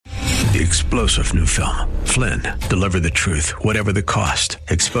The explosive new film, Flynn, deliver the truth, whatever the cost,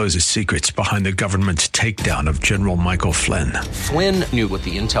 exposes secrets behind the government's takedown of General Michael Flynn. Flynn knew what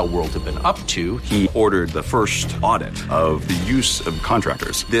the intel world had been up to. He ordered the first audit of the use of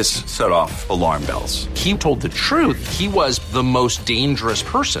contractors. This set off alarm bells. He told the truth. He was the most dangerous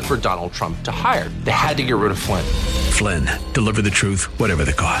person for Donald Trump to hire. They had to get rid of Flynn. Flynn, deliver the truth, whatever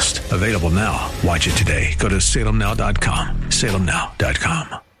the cost. Available now. Watch it today. Go to salemnow.com.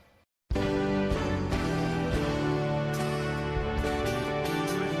 salemnow.com.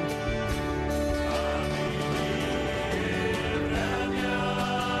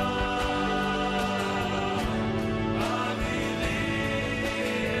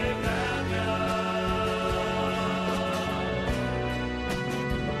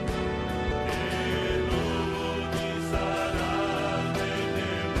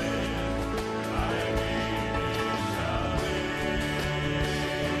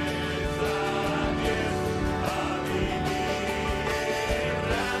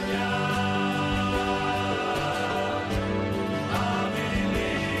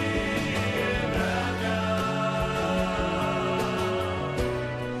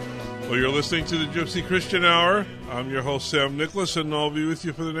 Well, you're listening to the Gypsy Christian Hour. I'm your host, Sam Nicholas, and I'll be with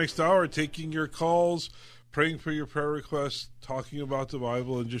you for the next hour, taking your calls, praying for your prayer requests, talking about the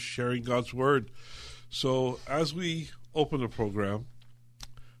Bible, and just sharing God's Word. So as we open the program,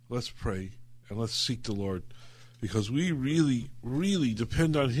 let's pray and let's seek the Lord, because we really, really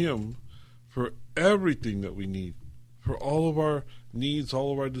depend on Him for everything that we need, for all of our needs,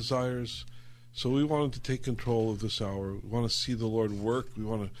 all of our desires. So we want Him to take control of this hour. We want to see the Lord work. We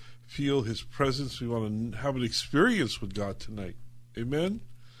want to feel His presence. We want to have an experience with God tonight. Amen?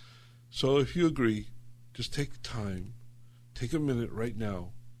 So if you agree, just take time. Take a minute right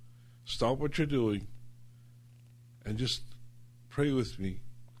now. Stop what you're doing and just pray with me.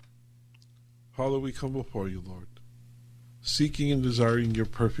 Father, we come before you, Lord, seeking and desiring your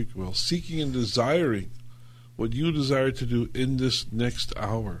perfect will, seeking and desiring what you desire to do in this next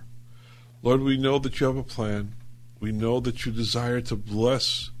hour. Lord, we know that you have a plan. We know that you desire to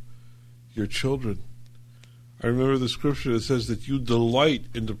bless your children. I remember the scripture that says that you delight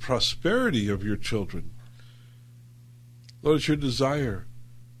in the prosperity of your children. Lord, it's your desire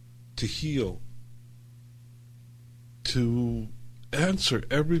to heal, to answer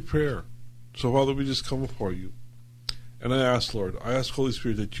every prayer. So, Father, we just come before you. And I ask, Lord, Holy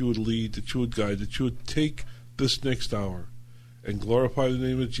Spirit, that you would lead, that you would guide, that you would take this next hour and glorify the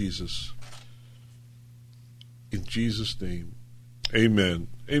name of Jesus. In Jesus' name, amen.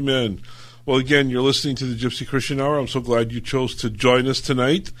 Amen. Well, again, you're listening to the Gypsy Christian Hour. I'm so glad you chose to join us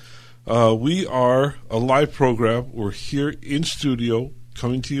tonight. We are a live program. We're here in studio,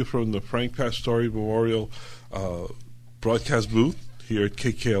 coming to you from the Frank Pastore Memorial broadcast booth here at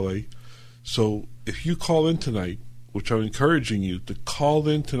KKLA. So if you call in tonight, which I'm encouraging you to call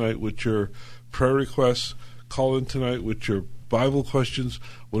in tonight with your prayer requests, call in tonight with your Bible questions,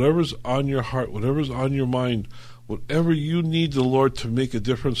 whatever's on your heart, whatever's on your mind, whatever you need the Lord to make a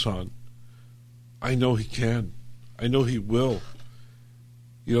difference on, I know He can. I know He will.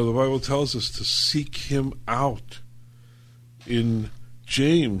 You know, the Bible tells us to seek Him out. In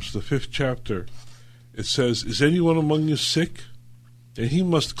James, the 5th chapter, it says, "Is anyone among you sick? And he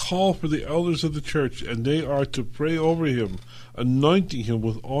must call for the elders of the church, and they are to pray over him, anointing him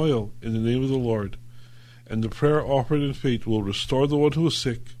with oil in the name of the Lord. And the prayer offered in faith will restore the one who is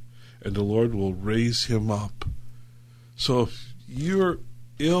sick, and the Lord will raise him up." So if you're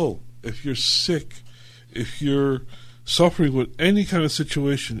ill, if you're sick, if you're suffering with any kind of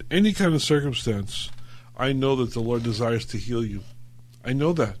situation, any kind of circumstance, I know that the Lord desires to heal you. I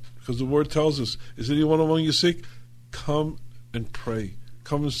know that, because the Word tells us, is anyone among you sick? Come and pray.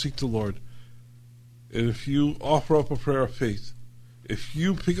 Come and seek the Lord. And if you offer up a prayer of faith, if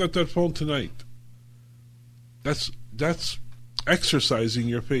you pick up that phone tonight, that's exercising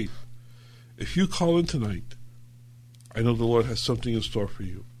your faith. If you call in tonight, I know the Lord has something in store for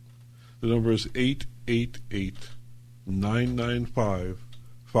you. The number is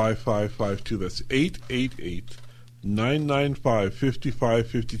 888-995-5552. That's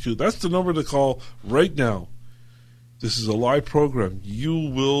 888-995-5552. That's the number to call right now. This is a live program. You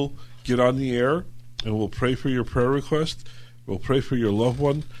will get on the air, and we'll pray for your prayer request. We'll pray for your loved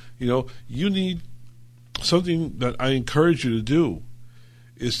one. You know, you need something that I encourage you to do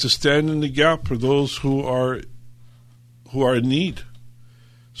is to stand in the gap for those who are in need.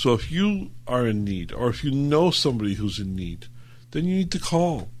 So if you are in need, or if you know somebody who's in need, then you need to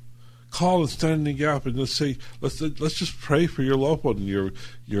call. Call and stand in the gap, and let's say, let's just pray for your loved one,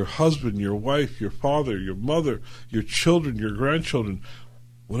 your husband, your wife, your father, your mother, your children, your grandchildren,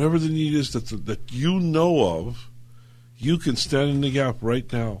 whatever the need is that you know of, you can stand in the gap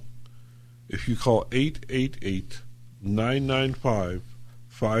right now. If you call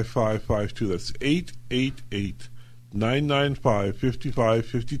 888-995-5552, that's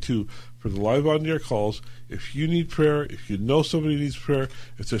 888-995-5552 for the live on-air calls. If you need prayer, if you know somebody needs prayer,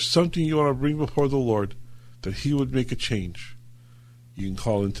 if there's something you want to bring before the Lord, that He would make a change, you can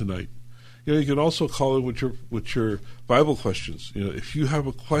call in tonight. You can also call in with your Bible questions. If you have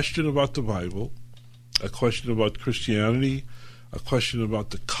a question about the Bible, a question about Christianity, a question about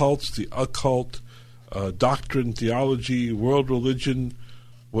the cults, the occult, doctrine, theology, world religion,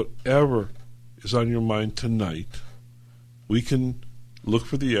 whatever is on your mind tonight, we can look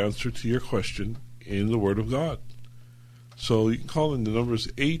for the answer to your question in the Word of God. So you can call in. The number is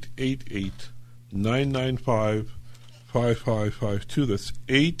 888-995-5552. That's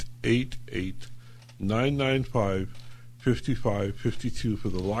 888-995-5552 for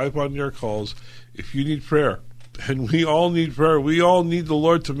the live on-air calls. If you need prayer, and we all need prayer, we all need the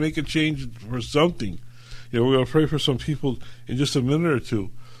Lord to make a change for something. We're going to pray for some people in just a minute or two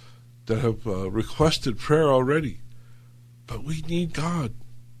that have requested prayer already. But we need God.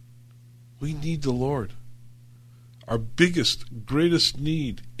 We need the Lord. Our biggest, greatest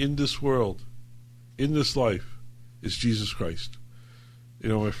need in this world, in this life, is Jesus Christ.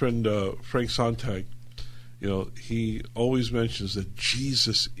 My friend Frank Sontag, he always mentions that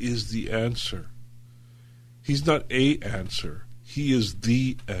Jesus is the answer. He's not a answer. He is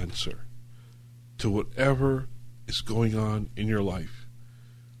the answer to whatever is going on in your life.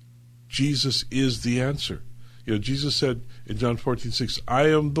 Jesus is the answer. Jesus said in John 14:6, I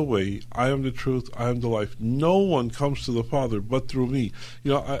am the way, I am the truth, I am the life. No one comes to the Father but through me.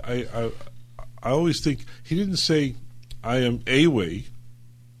 I always think He didn't say, I am a way,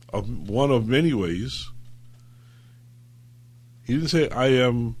 one of many ways. He didn't say, I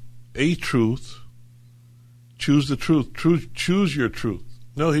am a truth. Choose the truth. Choose your truth.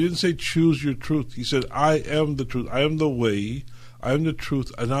 No, He didn't say choose your truth. He said, I am the truth. I am the way, I am the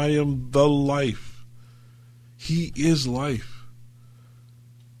truth, and I am the life. He is life.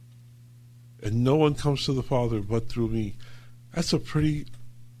 And no one comes to the Father but through me. That's a pretty,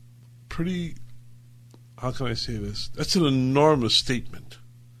 how can I say this? That's an enormous statement.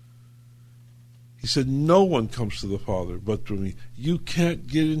 He said, no one comes to the Father but through me. You can't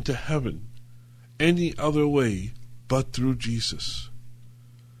get into heaven any other way but through Jesus.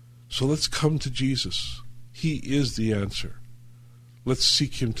 So let's come to Jesus. He is the answer. Let's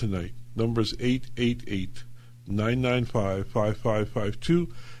seek Him tonight. Number is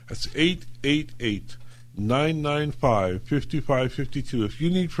 888-995-5552. That's 888-995-5552. If you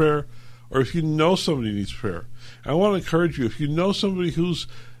need prayer, or if you know somebody needs prayer, I want to encourage you, if you know somebody who's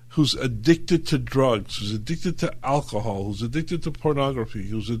addicted to drugs, who's addicted to alcohol, who's addicted to pornography,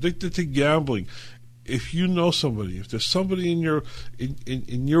 who's addicted to gambling, if you know somebody, if there's somebody in your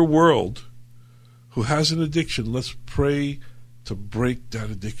world who has an addiction, let's pray to break that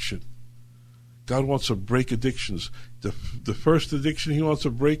addiction. God wants to break addictions. The first addiction He wants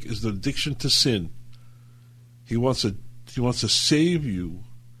to break is the addiction to sin. He wants to save you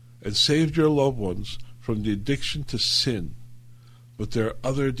and save your loved ones from the addiction to sin. But there are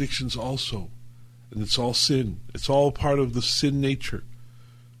other addictions also, and it's all sin. It's all part of the sin nature.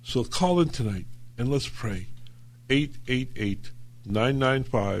 So call in tonight and let's pray.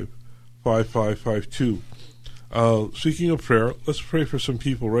 888-995-5552. Speaking of prayer, let's pray for some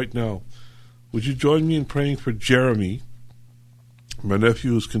people right now. Would you join me in praying for Jeremy, my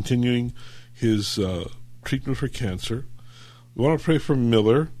nephew who's continuing his treatment for cancer? We want to pray for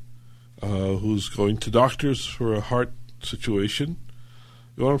Miller, who's going to doctors for a heart situation.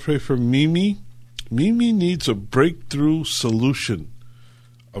 We want to pray for Mimi. Mimi needs a breakthrough solution.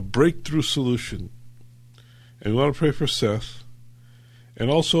 And we want to pray for Seth. And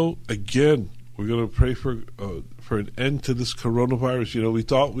also, again, we're going to pray for an end to this coronavirus. We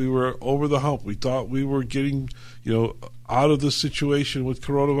thought we were over the hump. We thought we were getting, out of this situation with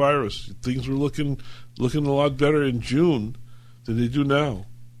coronavirus. Things were looking a lot better in June than they do now.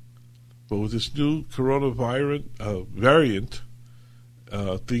 But with this new coronavirus variant,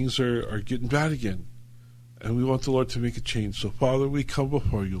 things are getting bad again. And we want the Lord to make a change. So, Father, we come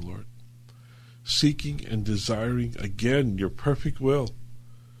before you, Lord, seeking and desiring, again, your perfect will.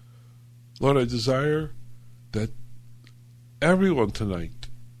 Lord, I desire that everyone tonight,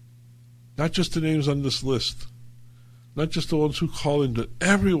 not just the names on this list, not just the ones who call in, but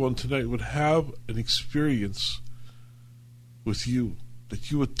everyone tonight would have an experience with you, that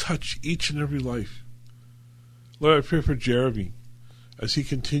you would touch each and every life. Lord, I pray for Jeremy. As he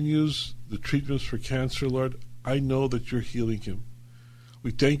continues the treatments for cancer, Lord, I know that you're healing him.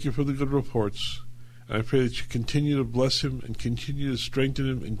 We thank you for the good reports. And I pray that you continue to bless him and continue to strengthen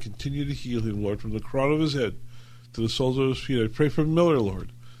him and continue to heal him, Lord, from the crown of his head to the soles of his feet. I pray for Miller,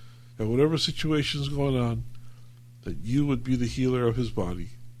 Lord, that whatever situation is going on, that you would be the healer of his body.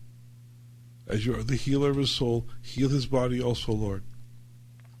 As you are the healer of his soul, heal his body also, Lord.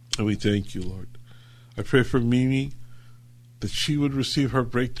 And we thank you, Lord. I pray for Mimi, that she would receive her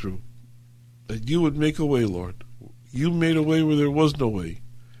breakthrough, that you would make a way, Lord. You made a way where there was no way,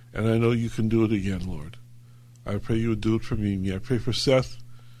 and I know you can do it again, Lord. I pray you would do it for Mimi. I pray for Seth,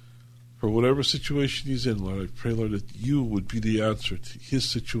 for whatever situation he's in, Lord. I pray, Lord, that you would be the answer to his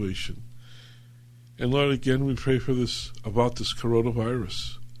situation. And Lord, again, we pray for this, about this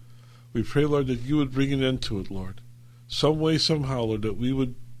coronavirus. We pray, Lord, that you would bring an end to it, Lord. Some way, somehow, Lord, that we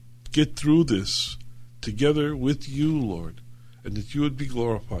would get through this together with you, Lord, and that you would be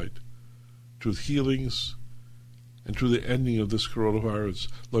glorified through healings and through the ending of this coronavirus.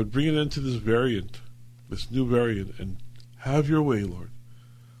 Lord, bring an end to this variant, this new variant, and have your way, Lord.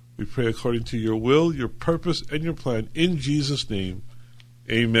 We pray according to your will, your purpose, and your plan. In Jesus' name,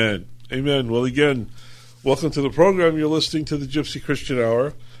 amen. Amen. Well, again, welcome to the program. You're listening to the Gypsy Christian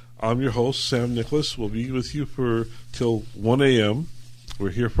Hour. I'm your host, Sam Nicholas. We'll be with you till 1 a.m. We're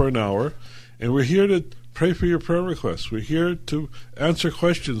here for an hour, and we're here to pray for your prayer requests. We're here to answer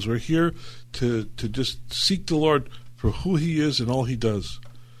questions. We're here to just seek the Lord for who he is and all he does.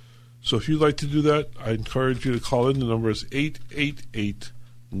 So if you'd like to do that, I encourage you to call in. The number is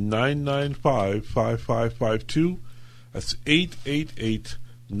 888-995-5552. That's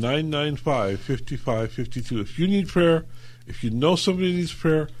 888-995-5552. If you need prayer, if you know somebody needs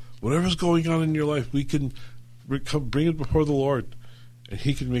prayer, whatever's going on in your life, we can bring it before the Lord, and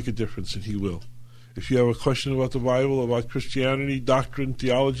he can make a difference, and he will. If you have a question about the Bible, about Christianity, doctrine,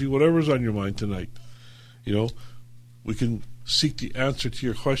 theology, whatever's on your mind tonight, we can seek the answer to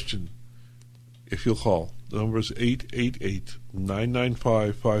your question if you'll call. The number is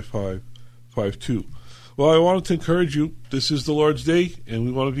 888-995-5552. Well, I wanted to encourage you. This is the Lord's Day, and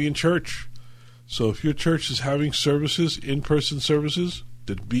we want to be in church. So if your church is having services, in-person services,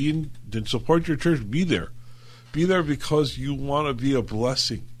 then support your church. Be there. Be there because you want to be a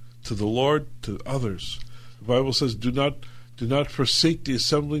blessing to the Lord, to others. The Bible says, do not forsake the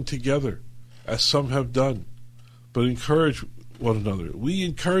assembling together, as some have done, but encourage one another. We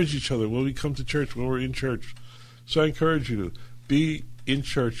encourage each other when we come to church, when we're in church. So I encourage you to be in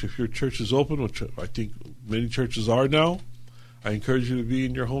church. If your church is open, which I think many churches are now, I encourage you to be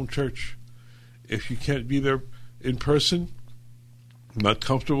in your home church. If you can't be there in person, not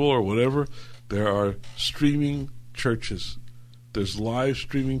comfortable or whatever, there are streaming churches. There's live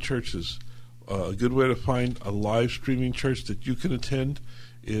streaming churches. A good way to find a live streaming church that you can attend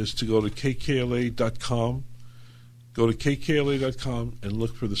is to go to kkla.com. Go to kkla.com and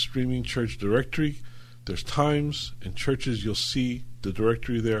look for the streaming church directory. There's times and churches. You'll see the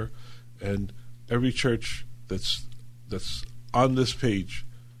directory there, and every church that's on this page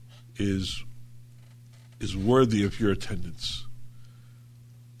is worthy of your attendance.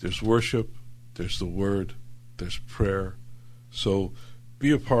 There's worship, there's the word, there's prayer. So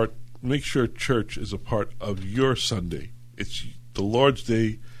be a part. Make sure church is a part of your Sunday. It's the Lord's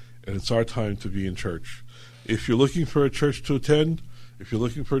Day, and it's our time to be in church. If you're looking for a church to attend, if you're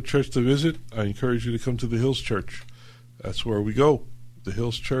looking for a church to visit, I encourage you to come to the Hills Church. That's where we go. The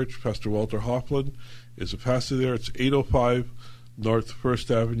Hills Church, Pastor Walter Hoffman is a pastor there. It's 805 North 1st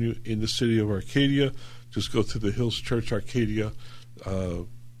Avenue in the city of Arcadia. Just go to the Hills Church Arcadia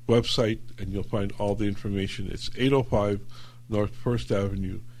website, and you'll find all the information. It's 805 North 1st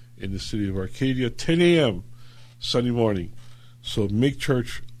Avenue in the city of Arcadia, 10 a.m. Sunday morning. So make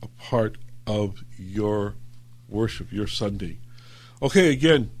church a part of your worship, your Sunday. Okay,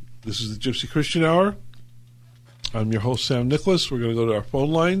 again, this is the Gypsy Christian Hour. I'm your host, Sam Nicholas. We're going to go to our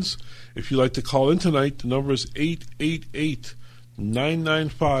phone lines. If you'd like to call in tonight, the number is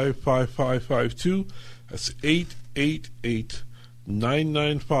 888-995-5552. That's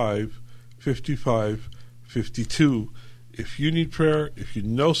 888-995-5552. If you need prayer, if you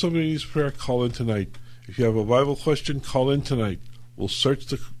know somebody needs prayer, call in tonight. If you have a Bible question, call in tonight. We'll search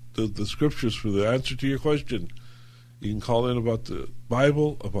the scriptures for the answer to your question. You can call in about the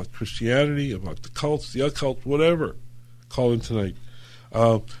Bible, about Christianity, about the cults, the occult, whatever. Call in tonight.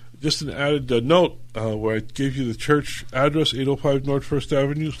 Just an added note, where I gave you the church address, 805 North 1st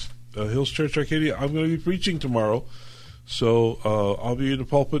Avenue, Hills Church Arcadia. I'm going to be preaching tomorrow. So I'll be in the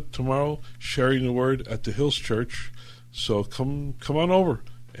pulpit tomorrow sharing the word at the Hills Church. So come on over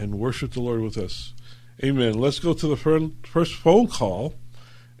and worship the Lord with us. Amen. Let's go to the first phone call,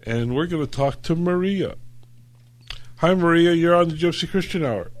 and we're going to talk to Maria. Hi, Maria. You're on the Gypsy Christian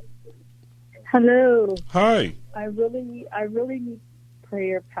Hour. Hello. Hi. I really need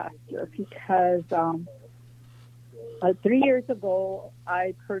prayer, Pastor, because 3 years ago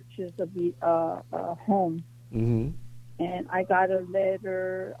I purchased a home, Mm-hmm. and I got a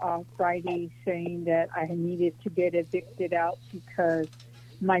letter on Friday saying that I needed to get evicted out because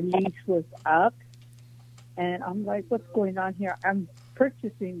my lease was up. And I'm like, what's going on here? I'm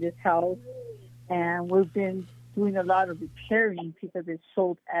purchasing this house, and we've been doing a lot of repairing because it's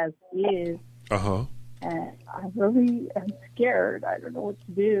sold as is. Uh-huh. And I really am scared. I don't know what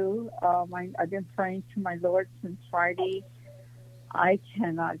to do. I've been praying to my Lord since Friday. I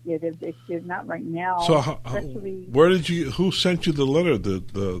cannot get evicted, not right now. So, who sent you the letter?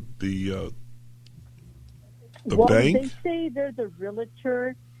 The bank? They say they're the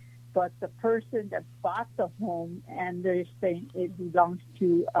realtor, but the person that bought the home, and they're saying it belongs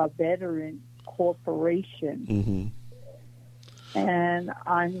to a veteran corporation. Mm-hmm. And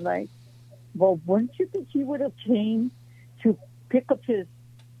I'm like, well, wouldn't you think he would have came to pick up his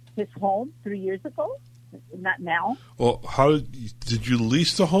home 3 years ago? Not now. Well, how did you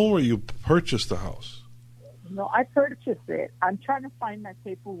lease the home or you purchased the house? No, I purchased it. I'm trying to find my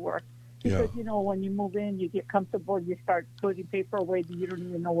paperwork because, Yeah. when you move in, you get comfortable, you start putting paper away that you don't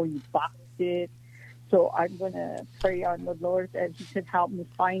even know where you boxed it. So I'm going to pray on the Lord that He could help me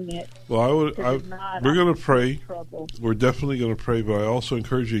find it. Well, we're going to pray. Trouble. We're definitely going to pray, but I also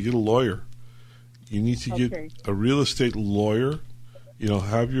encourage you to get a lawyer. You need to get a real estate lawyer.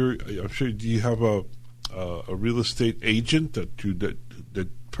 I'm sure. Do you have a real estate agent that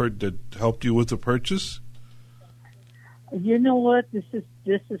helped you with the purchase? You know what? This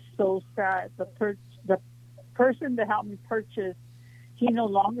is so sad. The person that helped me purchase, he no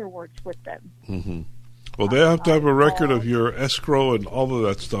longer works with them. Mm-hmm. Well, they have to have a record of your escrow and all of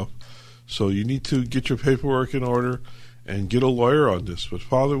that stuff. So you need to get your paperwork in order and get a lawyer on this. But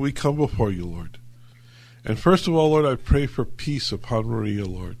Father, we come before you, Lord. And first of all, Lord, I pray for peace upon Maria,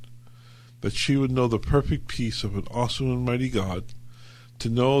 Lord, that she would know the perfect peace of an awesome and mighty God, to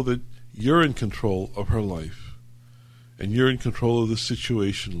know that you're in control of her life, and you're in control of the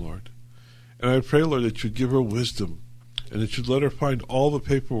situation, Lord. And I pray, Lord, that you'd give her wisdom, and that you'd let her find all the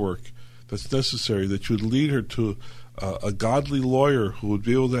paperwork that's necessary, that you'd lead her to a godly lawyer who would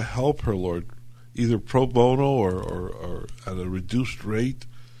be able to help her, Lord, either pro bono or at a reduced rate.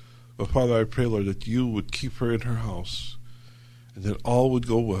 But Father, I pray, Lord, that you would keep her in her house, and that all would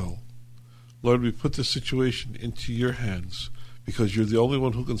go well. Lord, we put the situation into your hands because you're the only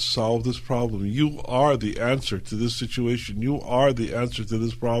one who can solve this problem. You are the answer to this situation. You are the answer to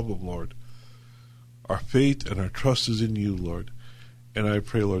this problem, Lord. Our faith and our trust is in you, Lord. And I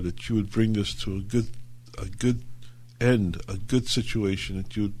pray, Lord, that you would bring this to a good end, a good situation,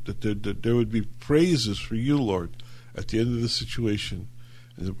 that there would be praises for you, Lord, at the end of the situation,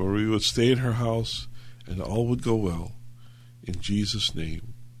 and that Maria would stay in her house and all would go well. In Jesus'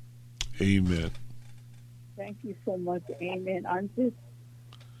 name. Amen. Thank you so much. Amen. I'm just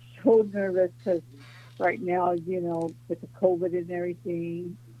so nervous because right now, with the COVID and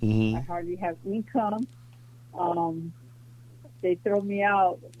everything, Mm-hmm. I hardly have income. They throw me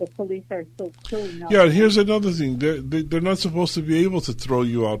out. The police are so killing now. Yeah, and here's another thing. They're not supposed to be able to throw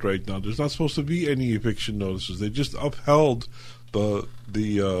you out right now. There's not supposed to be any eviction notices. They just upheld the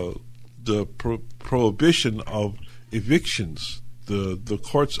prohibition of evictions. The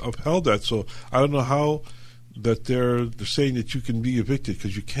courts upheld that, so I don't know how that they're saying that you can be evicted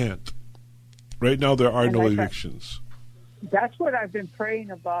because you can't. Right now, there are no evictions. That's what I've been praying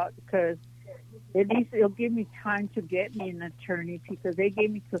about because at least it'll give me time to get me an attorney because they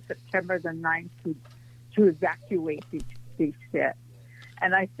gave me till September the 9th to evacuate, they said.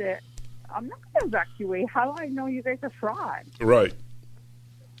 And I said, I'm not going to evacuate. How do I know you guys are fraud? Right.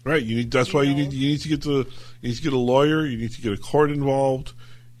 That's why you need to get a lawyer. You need to get a court involved.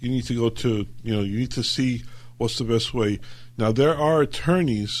 You need to go to you need to see what's the best way. Now there are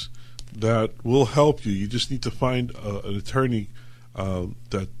attorneys that will help you. You just need to find an attorney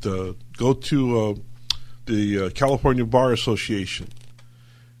that go to the California Bar Association.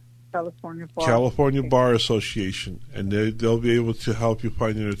 California Bar Association, and they'll be able to help you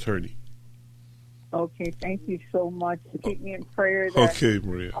find an attorney. Okay, thank you so much. Keep me in prayer. That okay,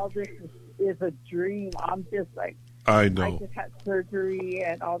 Maria. All this is a dream. I'm just like, I know. I just had surgery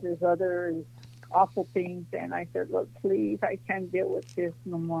and all these other awful things, and I said, look, please, I can't deal with this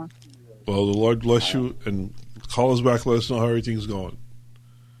no more. Well, the Lord bless you, and call us back. Let us know how everything's going.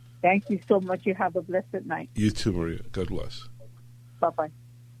 Thank you so much. You have a blessed night. You too, Maria. God bless. Bye-bye.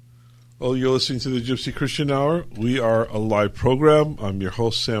 Well, you're listening to the Gypsy Christian Hour. We are a live program. I'm your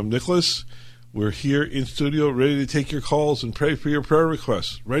host, Sam Nicholas. We're here in studio, ready to take your calls and pray for your prayer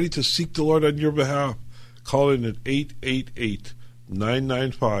requests, ready to seek the Lord on your behalf. Call in at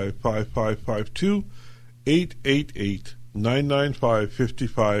 888-995-5552,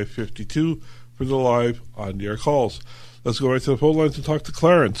 888-995-5552 for the live on-the-air calls. Let's go right to the phone lines and talk to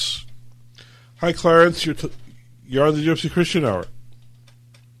Clarence. Hi, Clarence. You're on the Gypsy Christian Hour.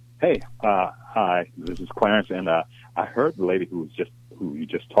 Hey, hi. This is Clarence, and I heard the lady who you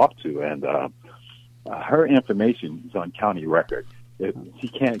just talked to, and her information is on county record. She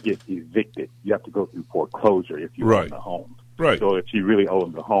can't get evicted. You have to go through foreclosure if you own the home. Right. So if she really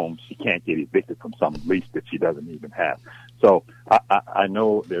owns the home, she can't get evicted from some lease that she doesn't even have. So I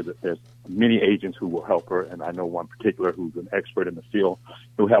know there's many agents who will help her, and I know one particular who's an expert in the field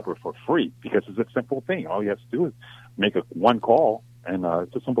who will help her for free because it's a simple thing. All you have to do is make one call, and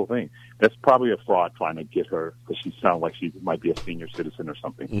it's a simple thing. That's probably a fraud trying to get her because she sounds like she might be a senior citizen or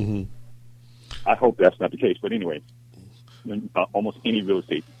something. Mm-hmm. I hope that's not the case. But anyway, almost any real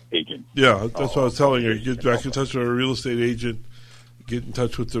estate agent. Yeah, that's what I was telling her. Get back in touch with a real estate agent. Get in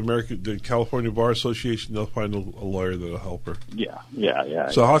touch with the California Bar Association. They'll find a lawyer that'll help her. Yeah.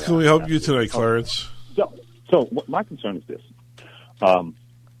 So how can we help you tonight, Clarence? So what my concern is this.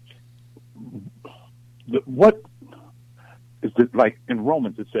 What is it like in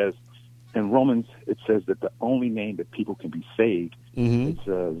Romans? It says that the only name that people can be saved, it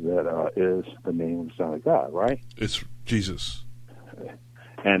says that is the name of the Son of God, right? It's Jesus.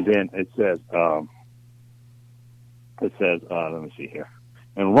 And then it says, let me see here.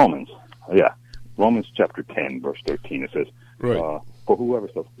 In Romans chapter 10, verse 13, it says, right. For whoever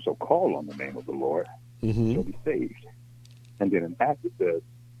shall call on the name of the Lord shall be saved. And then in Acts it says,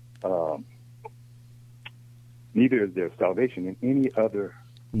 neither is there salvation in any other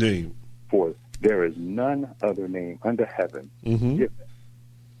name, for there is none other name under heaven given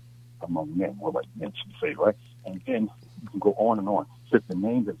among men. What like men should say, right? And then you can go on and on. It's the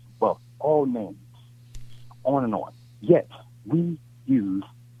names all names, on and on. Yet we use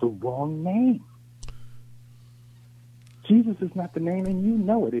the wrong name. Jesus is not the name, and you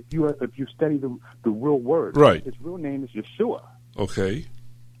know it if you study the real word. Right. His real name is Yeshua. Okay.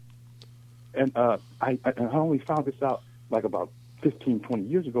 And I only found this out like about 15, 20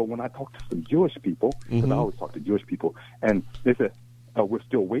 years ago when I talked to some Jewish people, because I always talk to Jewish people, and they said, we're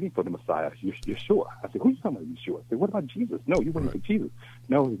still waiting for the Messiah, Yeshua. I said, who's talking about Yeshua? I said, what about Jesus? No, you're waiting for Jesus.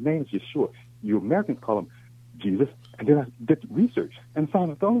 No, his name is Yeshua. You Americans call him Jesus. And then I did research and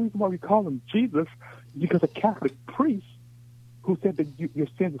found out the only reason why we call him Jesus is because a Catholic priest who said that your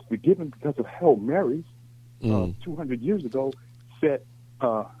sins is forgiven because of Hail Marys 200 years ago said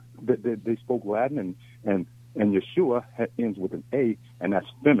that they spoke Latin, and Yeshua ends with an A, and that's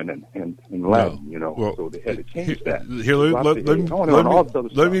feminine in Latin, Well, so they had to change that. Here,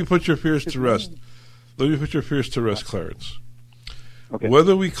 let me put your fears to rest. Let me put your fears to rest, Clarence. Okay.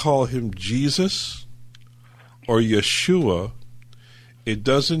 Whether we call him Jesus or Yeshua, it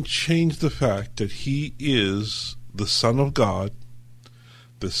doesn't change the fact that he is the Son of God,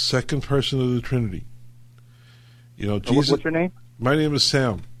 the second person of the Trinity. Jesus. What's your name? My name is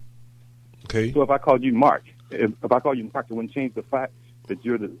Sam. Okay. So if I called you Mark, it wouldn't change the fact that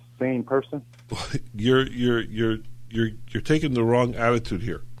you're the same person. You're taking the wrong attitude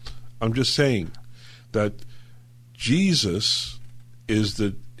here. I'm just saying that Jesus is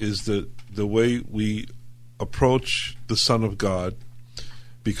the way we approach the Son of God,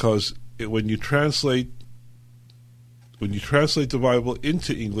 because when you translate the Bible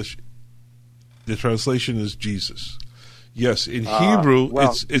into English, the translation is Jesus. Yes, in Hebrew,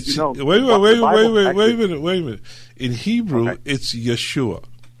 it's wait a minute. In Hebrew, it's Yeshua.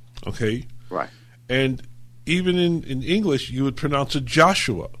 Okay, right. And even in English, you would pronounce it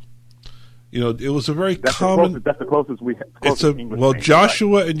Joshua. It was a very common. That's the closest we have.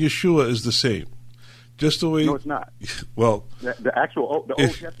 Joshua and Yeshua is the same. Just the way. No, it's not. Well, the Old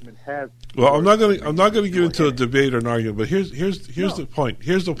Testament has. Well, I'm not going to get into a debate or an argument, but here's the point.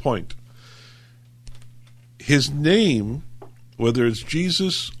 Here's the point. His name, whether it's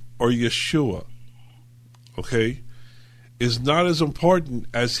Jesus or Yeshua, okay, is not as important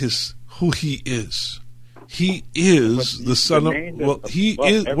as who he is. He is the Son of. Well, he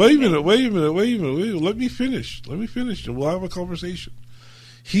is. Wait a minute. Let me finish, and we'll have a conversation.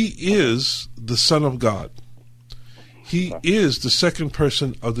 He is the Son of God. He is the second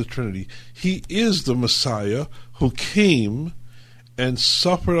person of the Trinity. He is the Messiah who came and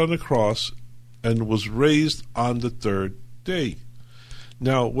suffered on the cross and was raised on the third day.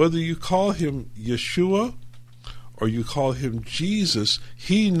 Now, whether you call him Yeshua or you call him Jesus,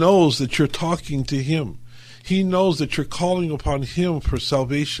 he knows that you're talking to him. He knows that you're calling upon him for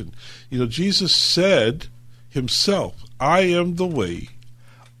salvation. Jesus said himself, I am the way,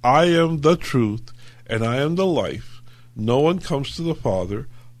 I am the truth, and I am the life. No one comes to the Father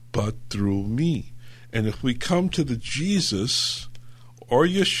but through me. And if we come to the Jesus or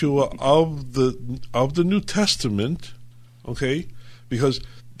Yeshua of the New Testament, okay, because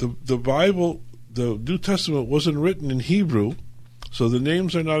the Bible, the New Testament wasn't written in Hebrew, so the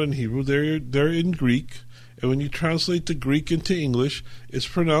names are not in Hebrew. They're in Greek, and when you translate the Greek into English, it's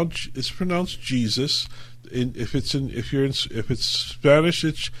pronounced Jesus. If it's Spanish,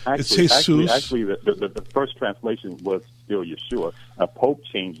 it's Jesus. Actually, the first translation was still Yeshua. A pope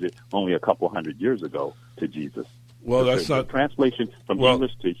changed it only a couple hundred years ago to Jesus. Well, that's not translation from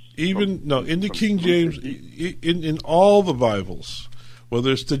English to in the King James, in all the Bibles,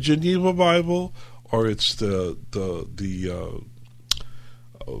 whether it's the Geneva Bible or it's the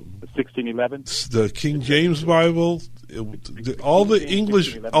 1611, the King James Bible, all the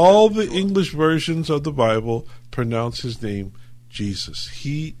English versions of the Bible pronounce his name Jesus.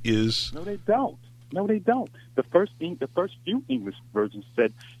 He is. No, they don't. The first few English versions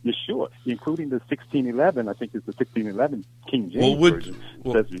said Yeshua, including the 1611. I think it's the 1611 King James version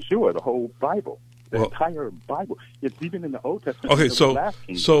says Yeshua. The whole Bible, the entire Bible. It's even in the Old Testament. Okay, so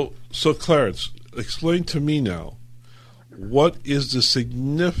Clarence, explain to me now, what is the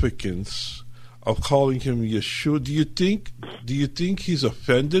significance of calling him Yeshua? Do you think he's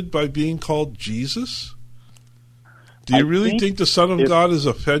offended by being called Jesus? Do you really think the Son of God is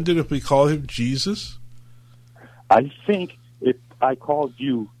offended if we call him Jesus? I think if I called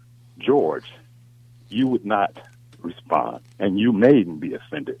you George, you would not respond, and you may even be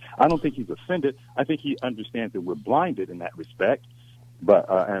offended. I don't think he's offended. I think he understands that we're blinded in that respect. But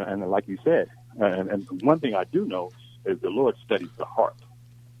and like you said, and one thing I do know is the Lord studies the heart.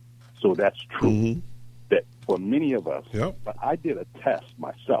 So that's true. That for many of us, but I did a test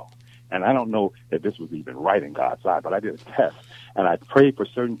myself. And I don't know if this was even right in God's eye, but I did a test. And I prayed for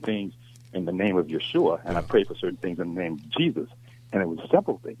certain things in the name of Yeshua, and I prayed for certain things in the name of Jesus. And it was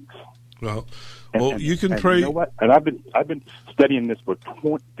several things. Well, you can pray. You know what? And I've been studying this for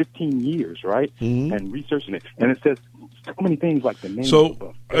 15 years, right? And researching it. And it says so many things like the name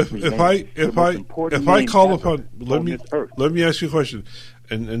of if I call upon, let me ask you a question,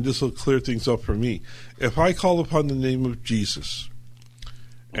 and this will clear things up for me. If I call upon the name of Jesus,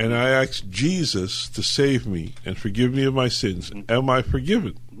 and I ask Jesus to save me and forgive me of my sins, am I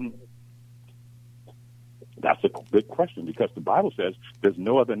forgiven? That's a good question, because the Bible says there's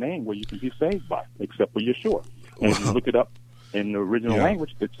no other name where you can be saved by except for Yeshua. And if you look it up in the original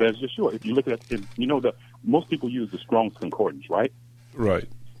language, it says Yeshua. If you look at it, most people use the Strong's Concordance, right? Right.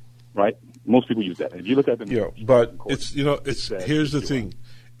 Most people use that. If you look at the but here's the thing: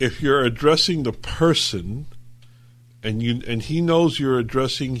 if you're addressing the person, and he knows you're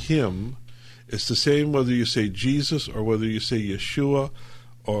addressing him, it's the same whether you say Jesus or whether you say Yeshua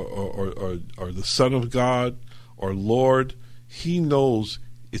or the Son of God or Lord. He knows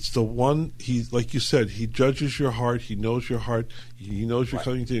it's the one. He, like you said, he judges your heart. He knows your heart. He knows you're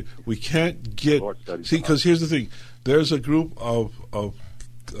coming to him. We can't get because here's the thing: there's a group of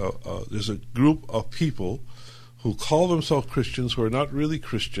people who call themselves Christians who are not really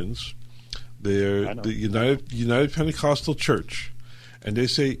Christians. They're the United Pentecostal Church, and they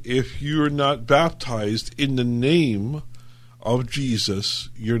say if you're not baptized in the name of Jesus,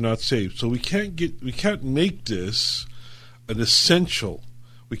 you're not saved. So we can't make this an essential.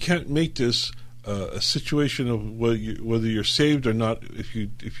 We can't make this a situation of whether you're saved or not if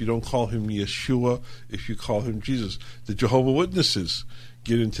you don't call him Yeshua, if you call him Jesus. The Jehovah's Witnesses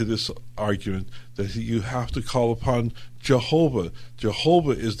get into this argument that you have to call upon Jehovah.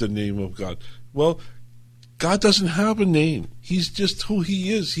 Jehovah is the name of God. Well, God doesn't have a name. He's just who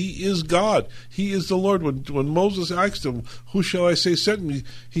he is. He is God. He is the Lord. When Moses asked him, "Who shall I say sent me?"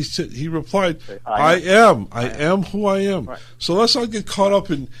 he replied, "I am. I am who I am." Right. So let's not get caught up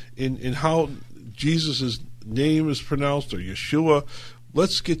in how Jesus' name is pronounced or Yeshua.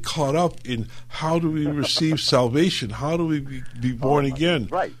 Let's get caught up in how do we receive salvation? How do we be born again?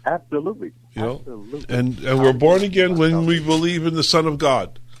 Right. Absolutely. Absolutely. And we're born again when we believe in the Son of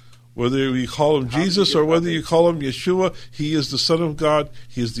God. Whether you call him Jesus or whether you call him Yeshua, he is the Son of God.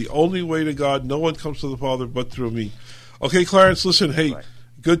 He is the only way to God. No one comes to the Father but through me. Okay, Clarence, listen, hey,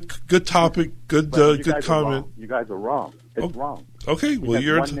 good topic, good comment. You guys are wrong. It's wrong. Okay, well,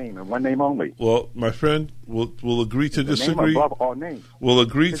 you're one name and one name only. Well, my friend, we'll agree to disagree. Name above all names. We'll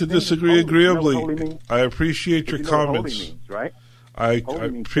agree to disagree agreeably. You know I appreciate your comments. Holy means, right? I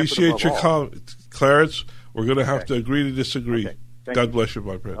appreciate your comments, Clarence. We're going to have to agree to disagree. Okay. God bless you,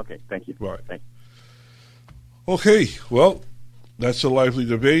 my friend. Okay, thank you. Bye. Thank you. Okay, well, that's a lively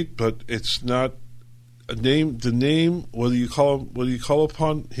debate, but it's not a name. The name, whether you call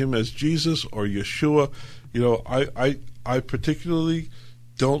upon him as Jesus or Yeshua, I particularly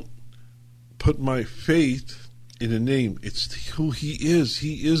don't put my faith in a name. It's who he is.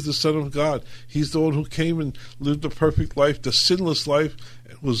 He is the Son of God. He's the one who came and lived the perfect life, the sinless life,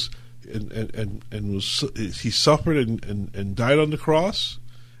 he suffered and died on the cross,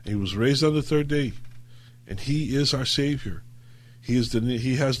 and he was raised on the third day, and he is our Savior. He has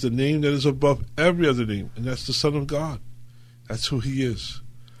the name that is above every other name, and that's the Son of God. That's who he is.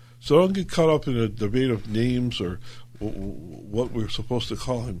 So don't get caught up in a debate of names or what we're supposed to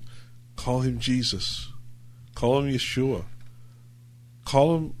call him. Call him Jesus. Call him Yeshua.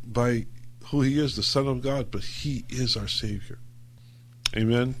 Call him by who he is, the Son of God, but he is our Savior.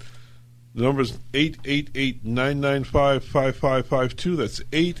 Amen. The number is 888-995-5552. That's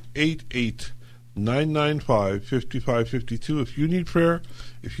 888-995-5552. If you need prayer,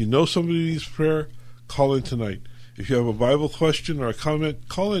 if you know somebody needs prayer, call in tonight. If you have a Bible question or a comment,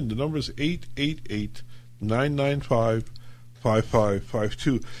 call in. The number is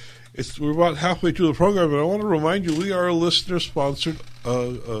 888-995-5552. We're about halfway through the program, and I want to remind you we are a listener-sponsored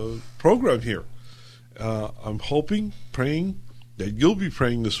program here. I'm praying that you'll be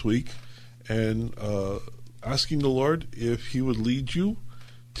praying this week and asking the Lord if he would lead you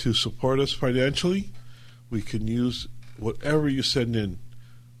to support us financially. We can use whatever you send in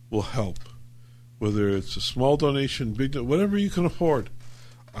will help, whether it's a small donation, big, whatever you can afford.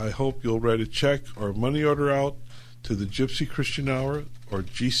 I hope you'll write a check or money order out to the Gypsy Christian Hour or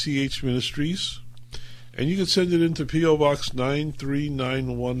GCH Ministries, and you can send it into P.O. Box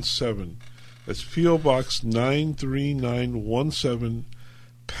 93917. That's P.O. Box 93917,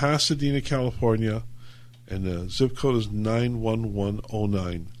 Pasadena, California, and the zip code is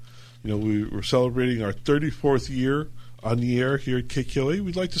 91109. We're celebrating our 34th year on the air here at KKLA.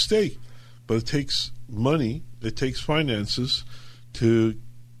 We'd like to stay, but it takes money, it takes finances to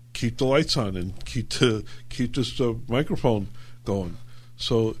keep the lights on and keep this microphone going.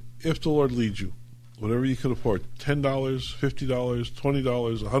 So if the Lord leads you, whatever you can afford, $10, $50,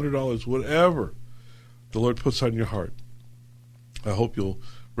 $20, $100, whatever the Lord puts on your heart, I hope you'll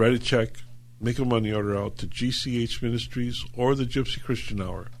write a check, make a money order out to GCH Ministries or the Gypsy Christian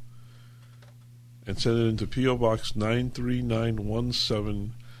Hour, and send it into P.O. Box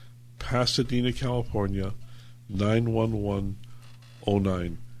 93917, Pasadena, California,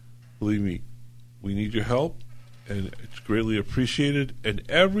 91109. Believe me, we need your help, and it's greatly appreciated. And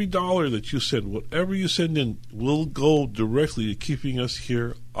every dollar that you send, whatever you send in, will go directly to keeping us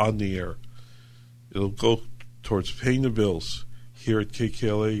here on the air. It'll go towards paying the bills here at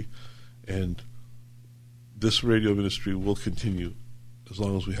KKLA, and this radio ministry will continue as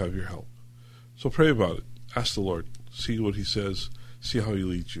long as we have your help. So pray about it. Ask the Lord. See what he says. See how he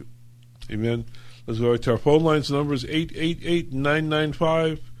leads you. Amen. Let's go back to our phone lines. The number is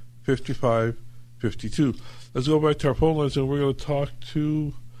 888-995-5552. Let's go back to our phone lines, and we're going to talk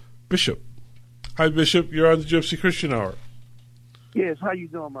to Bishop. Hi, Bishop. You're on the Gypsy Christian Hour. Yes. How you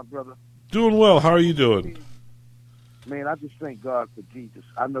doing, my brother? Doing well. How are you doing? Man, I just thank God for Jesus.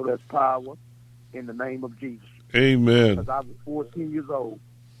 I know there's power in the name of Jesus. Amen. Because I was 14 years old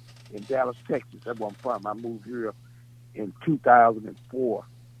in Dallas, Texas. That's where I'm from. I moved here in 2004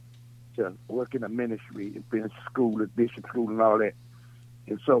 to work in a ministry and finish school at Bishop School and all that.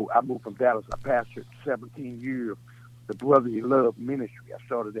 And so I moved from Dallas. I pastored 17 years, the Brotherly Love Ministry. I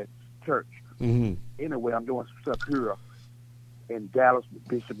started that church. Mm-hmm. Anyway, I'm doing some stuff here in Dallas with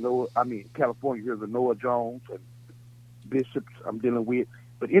California, here with Noah Jones and bishops I'm dealing with.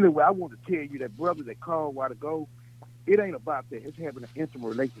 But anyway, I want to tell you that brother that called a while ago, it ain't about that. It's having an intimate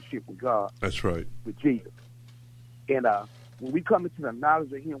relationship with God. That's right. With Jesus. And when we come into the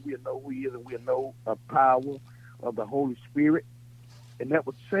knowledge of him, we'll know who he is, and we'll know the power of the Holy Spirit. And that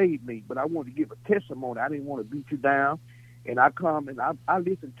would save me. But I want to give a testimony. I didn't want to beat you down. And I come and I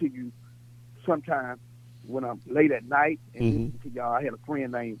listen to you sometimes when I'm late at night and listen to y'all. I had a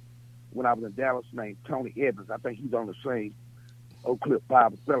friend named, when I was in Dallas, named Tony Evans. I think he's on the same Oak Cliff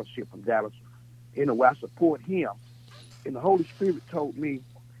Bible Fellowship from Dallas. Anyway, I support him. And the Holy Spirit told me,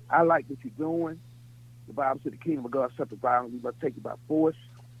 I like what you're doing. The Bible said the kingdom of God suffered violence, we must take it by force.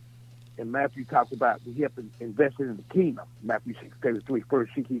 And Matthew talks about we have to invest in the kingdom. Matthew 6:33,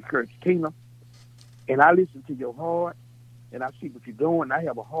 first seek ye first the kingdom. And I listen to your heart, and I see what you're doing. I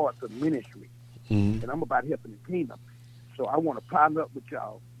have a heart for ministry, and I'm about helping the kingdom. So I want to partner up with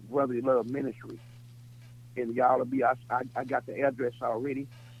y'all, Brotherly Love Ministry. And y'all will be, I got the address already.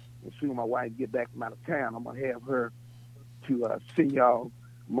 And soon my wife get back from out of town, I'm going to have her to send y'all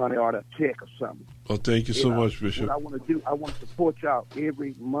money or a check or something. Well, thank you so much, Bishop. What I want to do, I want to support y'all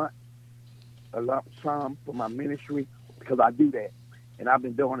every month, a lump sum for my ministry, because I do that. And I've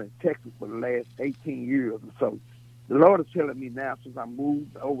been doing it in Texas for the last 18 years. And so the Lord is telling me now, since I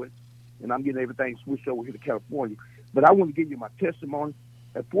moved over and I'm getting everything switched over here to California. But I want to give you my testimony.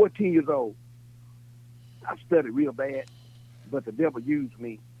 At 14 years old, I studied real bad, but the devil used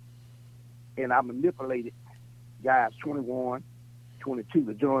me. And I manipulated guys 21, 22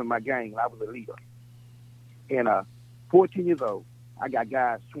 to join my gang. I was a leader. And 14 years old, I got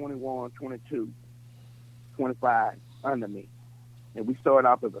guys 21, 22, 25 under me. And we started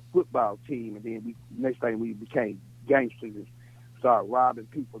off as a football team, and then next thing we became gangsters and started robbing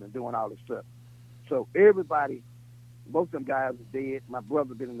people and doing all this stuff. So everybody, most of them guys are dead. My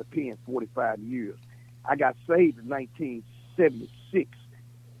brother been in the pen 45 years. I got saved in 1976.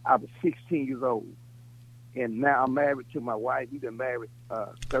 I was 16 years old. And now I'm married to my wife. We've been married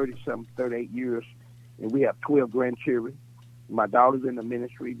 38 years, and we have 12 grandchildren. My daughter's in the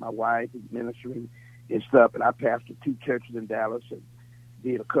ministry. My wife is ministering and stuff, and I pastored 2 churches in Dallas and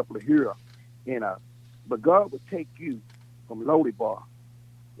did a couple of here. And but God would take you from lowly bar.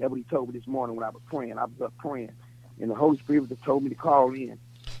 That's what he told me this morning when I was praying. I was up praying, and the Holy Spirit just told me to call in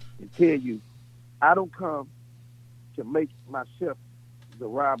and tell you, I don't come to make myself the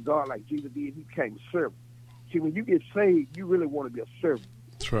rob God like Jesus did. He became a servant. See, when you get saved, you really want to be a servant.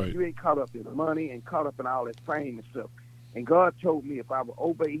 That's right. You ain't caught up in money and caught up in all that fame and stuff. And God told me if I would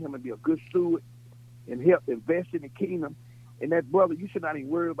obey him and be a good steward and help invest in the kingdom, and that brother, you should not even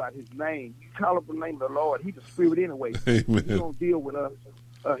worry about his name. You call up the name of the Lord. He's a spirit anyway. Amen. He don't deal with us.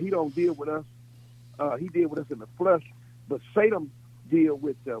 He don't deal with us. He deal with us in the flesh. But Satan deal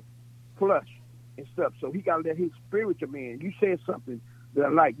with the flesh and stuff. So he got to let his spiritual man. You said something that I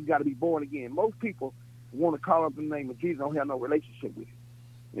like. You got to be born again. Most people want to call up the name of Jesus, don't have no relationship with him.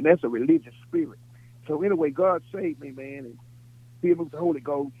 And that's a religious spirit. So anyway, God saved me, man, and filled me with the Holy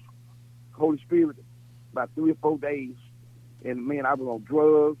Ghost, Holy Spirit, about 3 or 4 days. And, man, I was on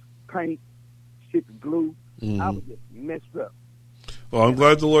drugs, paint, shipping glue. I was just messed up. Well, I'm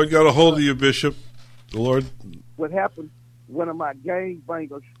glad the Lord got a hold of you, Bishop. The Lord. What happened, one of my gang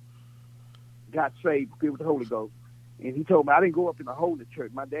bangers got saved, filled with the Holy Ghost. And he told me, I didn't grow up in a holy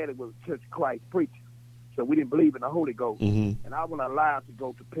church. My daddy was a Church of Christ preacher. So we didn't believe in the Holy Ghost. Mm-hmm. And I wasn't allowed to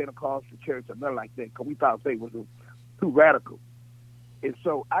go to Pentecostal church or nothing like that because we thought they was too radical. And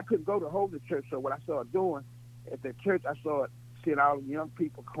so I couldn't go to Holy Church. So what I started doing at that church, I started seeing all the young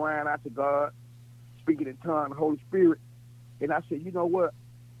people crying out to God, speaking in tongues, the Holy Spirit. And I said, you know what?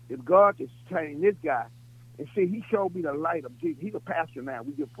 If God just changed this guy, and see, he showed me the light of Jesus. He's a pastor now.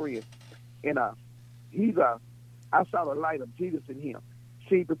 We good friends. And I saw the light of Jesus in him.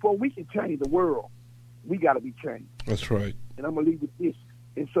 See, before we can change the world, we got to be changed. That's right. And I'm going to leave with this.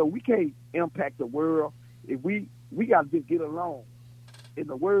 And so we can't impact the world if we got to just get along. In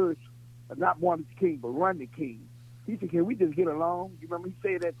the words, not one the king, but run the king. He said, can we just get along? You remember he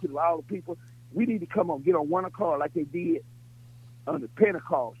said that to all the people? We need to get on one accord like they did under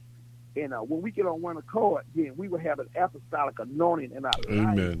Pentecost. And when we get on one accord, then we will have an apostolic anointing in our life.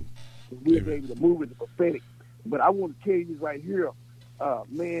 Amen. And we'll be able to move in the prophetic. But I want to tell you this right here,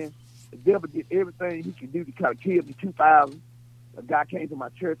 man, the devil did everything he could do to try to kill me. 2000, a guy came to my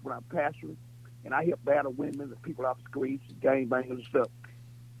church when I was pastoring, and I helped battle women and people off the streets, gangbangers and stuff.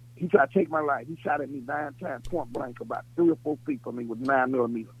 He tried to take my life. He shot at me 9 times, point blank, about 3 or 4 feet from me with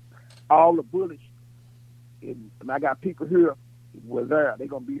 9mm. All the bullets, and I got people here were there. They're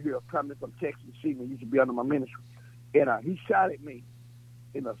going to be here coming from Texas to see me. You should be under my ministry. And he shot at me,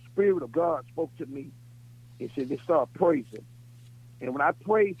 and the Spirit of God spoke to me and said, they started praising. And when I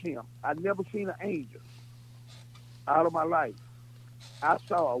praised him, I never seen an angel out of my life. I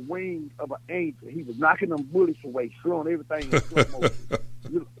saw a wing of an angel. He was knocking them bullets away, throwing everything in slow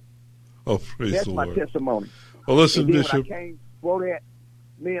motion. Oh, praise That's the my Lord. testimony. Well, listen, And then Bishop. when I came for that,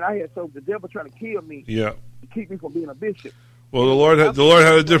 man, I had the devil trying to kill me Yeah. to keep me from being a bishop. Well, the Lord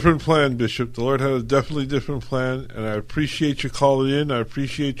had a different plan, Bishop. The Lord had a definitely different plan, and I appreciate you calling in. I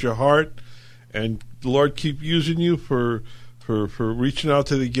appreciate your heart, and the Lord keep using you for reaching out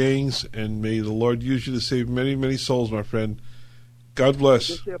to the gangs, and may the Lord use you to save many, many souls, my friend. God bless.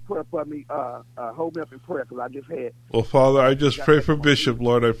 Just say a prayer for me. Hold me up in prayer because I just had. Well, Father, I just pray for Bishop,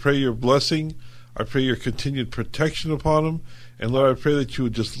 Lord. I pray your blessing. I pray your continued protection upon him. And, Lord, I pray that you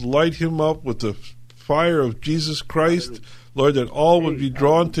would just light him up with the fire of Jesus Christ, Lord, that all would be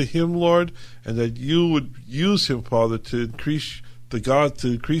drawn to him, Lord, and that you would use him, Father, to increase to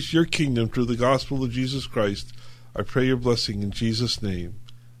increase your kingdom through the gospel of Jesus Christ. I pray your blessing in Jesus' name.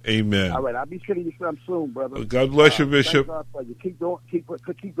 Amen. All right, I'll be sending you some soon, brother. Well, God bless you, Bishop. Thank God for you. Keep doing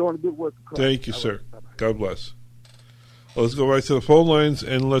the good work. Thank you, All sir. right, God bless. Well, let's go right to the phone lines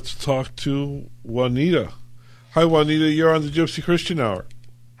and let's talk to Juanita. Hi, Juanita. You're on the Gypsy Christian Hour.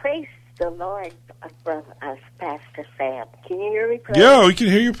 Praise the Lord, Pastor Sam. Can you hear me? Yeah, we can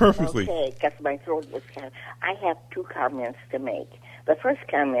hear you perfectly. Okay, because my throat was kind of... I have two comments to make. The first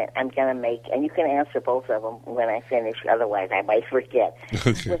comment I'm going to make, and you can answer both of them when I finish, otherwise I might forget.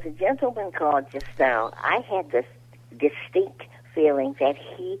 Okay. With the gentleman called just now, I had this distinct feeling that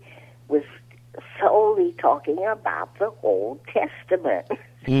he was solely talking about the Old Testament.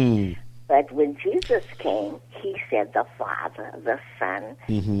 Mm. But when Jesus came, he said the Father, the Son,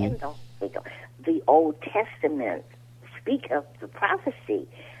 and the Holy Ghost. The Old Testament speak of the prophecy,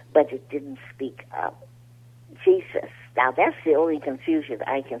 but it didn't speak of Jesus. Now, that's the only confusion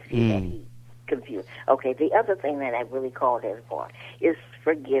I can see that he confused. Okay, the other thing that I really called in for is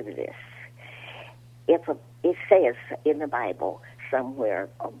forgiveness. It says in the Bible somewhere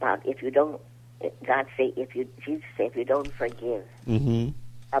about if you don't, Jesus said if you don't forgive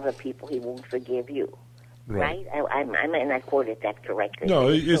other people, he won't forgive you. Right? I quoted that correctly. No,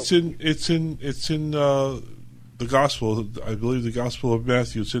 it's in the Gospel. I believe the Gospel of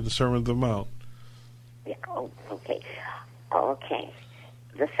Matthew. It's in the Sermon on the Mount. Yeah. Oh, okay. Okay.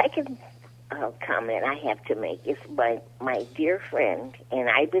 The second comment I have to make is my dear friend, and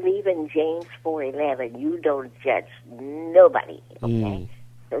I believe in James 4:11. You don't judge nobody. Okay.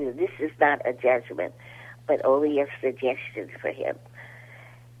 So this is not a judgment, but only a suggestion for him.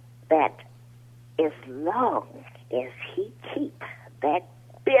 That as long as he keep that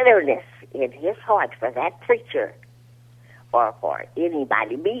bitterness in his heart for that preacher or for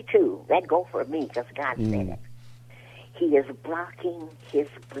anybody, me too, that go for me because God said it, he is blocking his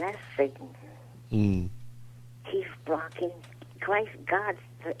blessing. He's blocking Christ, God.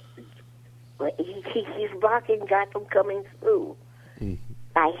 He's blocking God from coming through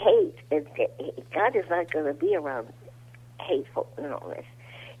by hate. And God is not going to be around hatefulness.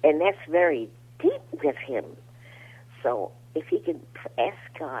 And that's very deep with him. So if he can ask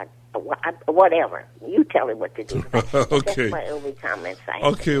God, whatever, you tell him what to do. Okay. That's my only comments.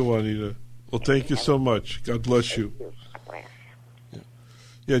 Okay, Juanita. Well, thank you so much. God bless you.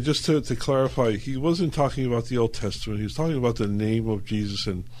 Yeah, just to clarify, he wasn't talking about the Old Testament. He was talking about the name of Jesus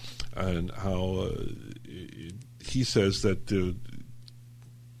and how he says that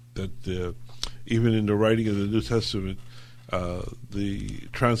even in the writing of the New Testament, the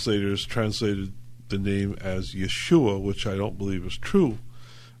translators translated the name as Yeshua, which I don't believe is true.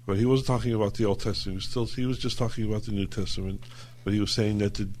 But he wasn't talking about the Old Testament. He was just talking about the New Testament. But he was saying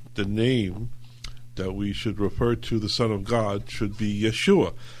that the name that we should refer to the Son of God should be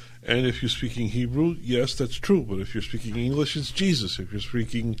Yeshua. And if you're speaking Hebrew, yes, that's true. But if you're speaking English, it's Jesus. If you're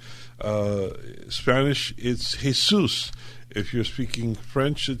speaking Spanish, it's Jesus. If you're speaking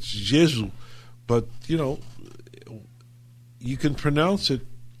French, it's Jesus. But, you can pronounce it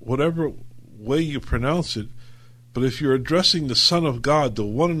whatever way you pronounce it. But if you're addressing the Son of God, the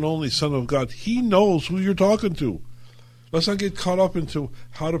one and only Son of God, he knows who you're talking to. Let's not get caught up into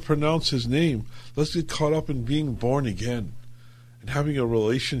how to pronounce his name. Let's get caught up in being born again and having a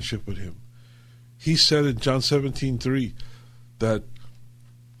relationship with him. He said in John 17:3 that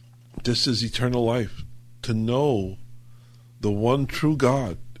this is eternal life, to know the one true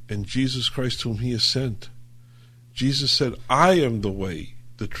God and Jesus Christ whom he has sent. Jesus said, I am the way,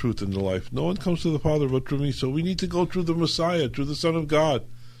 the truth, and the life. No one comes to the Father but through me. So we need to go through the Messiah, through the Son of God.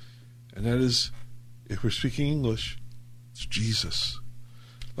 And that is, if we're speaking English, it's Jesus.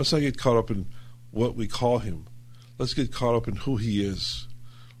 Let's not get caught up in what we call him. Let's get caught up in who he is.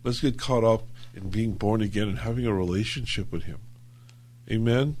 Let's get caught up in being born again and having a relationship with him.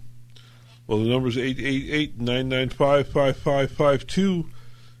 Amen? Well, the number is 888-995-5552.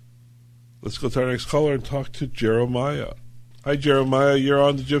 Let's go to our next caller and talk to Jeremiah. Hi, Jeremiah. You're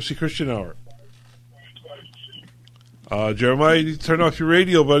on the Gypsy Christian Hour. Jeremiah, you need to turn off your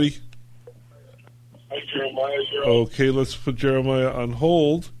radio, buddy. Hi, Jeremiah. Okay, let's put Jeremiah on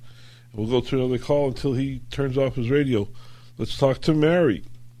hold. We'll go to another call until he turns off his radio. Let's talk to Mary.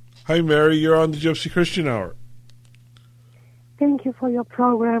 Hi, Mary. You're on the Gypsy Christian Hour. Thank you for your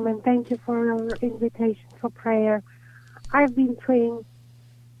program and thank you for your invitation for prayer. I've been praying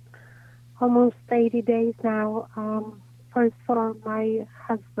almost 80 days now. First for my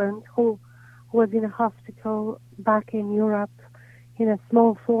husband who was in a hospital back in Europe in a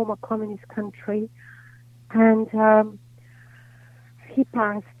small former communist country. And he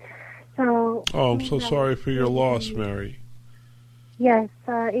passed. So I'm so sorry for your loss, Mary. Yes,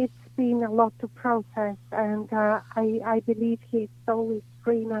 it's been a lot to process, and I believe his soul is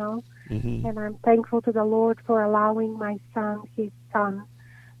free now. Mm-hmm. And I'm thankful to the Lord for allowing my son, his son,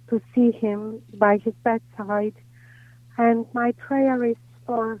 to see him by his bedside. And my prayer is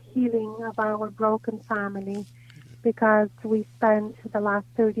for healing of our broken family, because we spent the last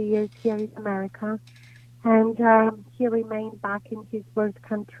 30 years here in America, and he remained back in his birth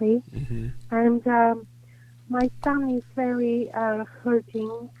country. Mm-hmm. And my son is very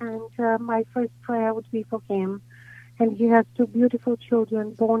hurting, and my first prayer would be for him. And he has two beautiful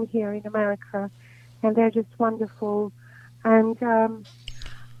children born here in America, and they're just wonderful. And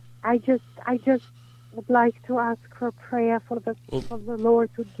I just would like to ask for prayer for the Lord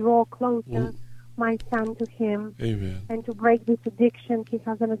to draw closer my son to him. Amen. And to break this addiction. He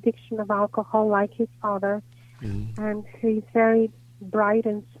has an addiction of alcohol like his father. Mm-hmm. And he's very bright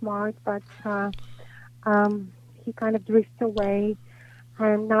and smart, but he kind of drifts away.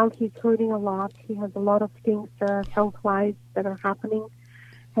 And now he's hurting a lot. He has a lot of things health-wise that are happening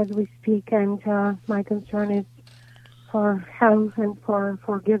as we speak. And my concern is for health and for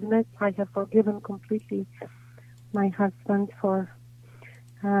forgiveness. I have forgiven completely my husband for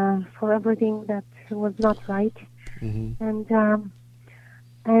everything that was not right. Mm-hmm.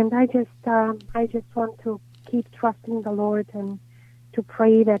 And I just want to keep trusting the Lord and to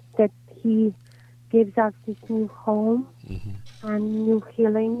pray that He gives us this new home and new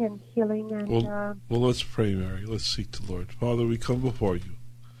healing and well, let's pray, Mary. Let's seek the Lord. Father, we come before you,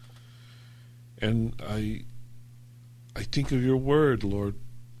 and I think of your word, Lord,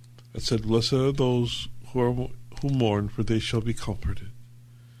 that said, "Blessed are those who mourn, for they shall be comforted."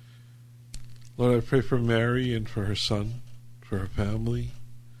 Lord, I pray for Mary and for her son, for her family.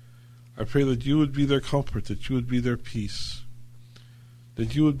 I pray that you would be their comfort, that you would be their peace,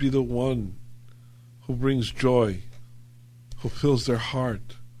 that you would be the one who brings joy, who fills their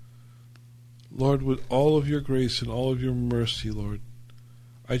heart. Lord, with all of your grace and all of your mercy, Lord,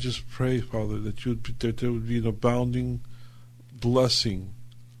 I just pray, Father, that there would be an abounding blessing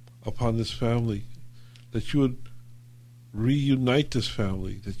upon this family, that you would reunite this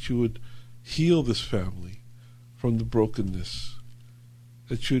family, that you would heal this family from the brokenness,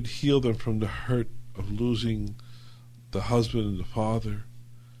 that you would heal them from the hurt of losing the husband and the father.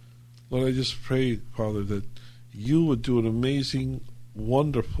 Lord, I just pray, Father, that you would do an amazing,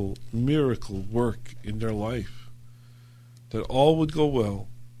 wonderful, miracle work in their life, that all would go well.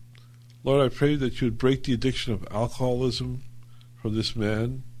 Lord, I pray that you would break the addiction of alcoholism from this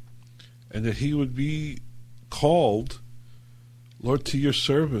man, and that he would be called, Lord, to your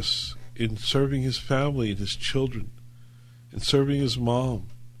service in serving his family and his children, in serving his mom,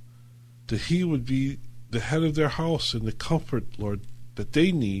 that he would be the head of their house and the comfort, Lord, that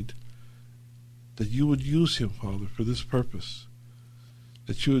they need, that you would use him, Father, for this purpose,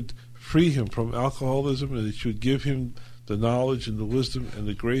 that you would free him from alcoholism, and that you would give him the knowledge and the wisdom and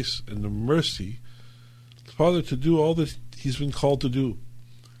the grace and the mercy, Father, to do all that he's been called to do.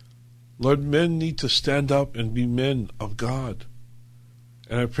 Lord, men need to stand up and be men of God,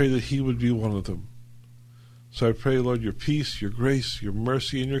 and I pray that he would be one of them. So I pray, Lord, your peace, your grace, your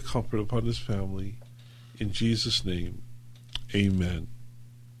mercy, and your comfort upon this family. In Jesus' name, amen.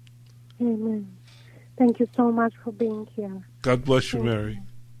 Amen. Thank you so much for being here. God bless you, Mary.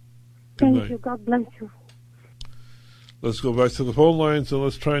 Thank night. you. God bless you. Let's go back to the phone lines and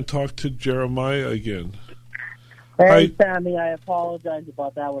let's try and talk to Jeremiah again. Hey, Hi. Sammy, I apologize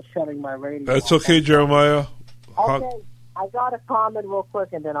about that. I was shutting my radio That's off. okay, Jeremiah. Okay, I got a comment real quick,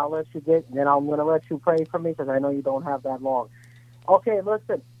 and then I'm going to let you pray for me because I know you don't have that long. Okay,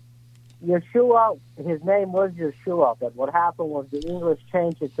 listen. Yeshua, his name was Yeshua, but what happened was the English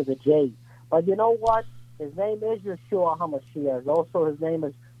changed it to the J. But you know what? His name is Yeshua HaMashiach. Also, his name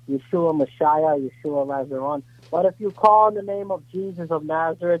is Yeshua Messiah, Yeshua Lazaron. But if you call on the name of Jesus of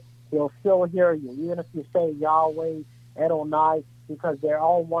Nazareth, he'll still hear you, even if you say Yahweh, Adonai, because they're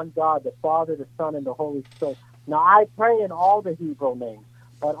all one God, the Father, the Son, and the Holy Spirit. Now, I pray in all the Hebrew names,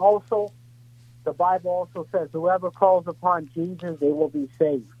 but also, the Bible also says, whoever calls upon Jesus, they will be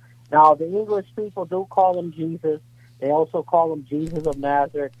saved. Now, the English people do call him Jesus. They also call him Jesus of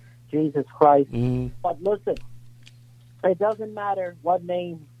Nazareth, Jesus Christ. But listen, it doesn't matter what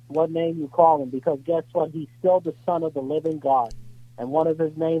name you call him, because guess what? He's still the Son of the living God. And one of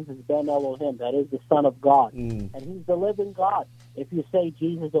his names is Ben Elohim, that is the Son of God. And he's the living God. If you say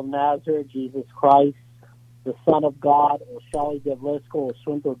Jesus of Nazareth, Jesus Christ, the Son of God, or Shali Devlisko, or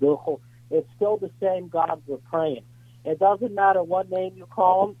Swinto Ducho, it's still the same God we're praying. It doesn't matter what name you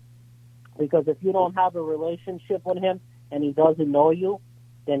call him, because if you don't have a relationship with him and he doesn't know you,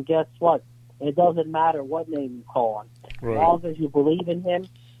 then guess what? It doesn't matter what name you call him. Right. As long as you believe in him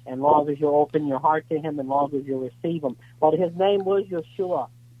as long as you open your heart to Him, as long as you receive Him. But His name was Yeshua.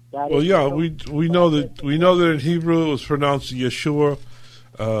 Well, yeah, we know that in Hebrew it was pronounced Yeshua.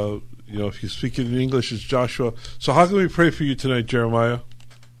 If you speak it in English, it's Joshua. So how can we pray for you tonight, Jeremiah?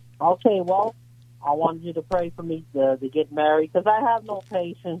 Okay, well, I wanted you to pray for me to get married, because I have no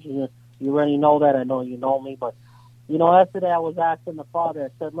patience. You already know that. I know you know me. But, yesterday I was asking the Father,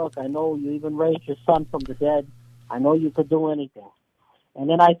 I said, look, I know you even raised your son from the dead. I know you could do anything. And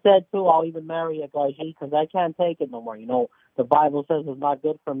then I said, too, I'll even marry a Gaji, because I can't take it no more. The Bible says it's not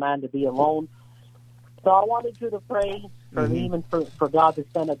good for man to be alone. So I wanted you to pray for me, even for God to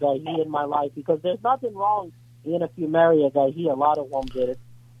send a Gaji in my life, because there's nothing wrong even if you marry a Gaji. A lot of them did it.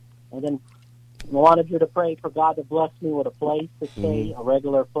 And then I wanted you to pray for God to bless me with a place to stay, a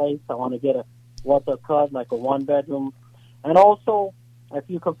regular place. I want to get a cut, like a one-bedroom. And also, if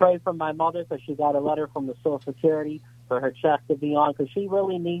you could pray for my mother, because she got a letter from the Social Security for her check to be on, because she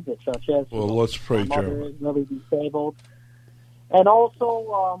really needs it, such as let's pray, my mother Jeremiah. is really disabled. And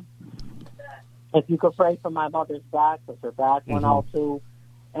also, if you could pray for my mother's back, because her back went out too.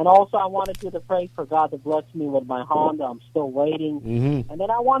 And also, I wanted you to pray for God to bless me with my Honda. I'm still waiting. And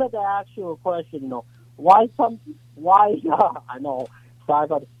then I wanted to ask you a question. Why? I know, sorry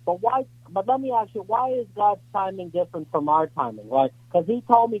about it, but why? But let me ask you, why is God's timing different from our timing? Right? Because He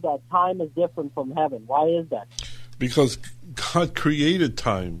told me that time is different from heaven. Why is that? Because God created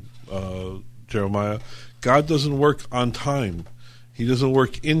time, Jeremiah. God doesn't work on time. He doesn't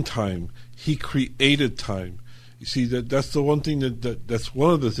work in time. He created time. You see, that's the one thing that's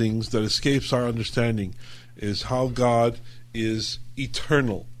one of the things that escapes our understanding, is how God is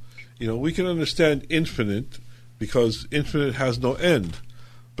eternal. We can understand infinite because infinite has no end,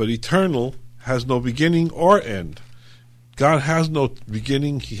 but eternal has no beginning or end. God has no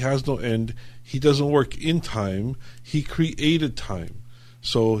beginning, He has no end. He doesn't work in time. He created time.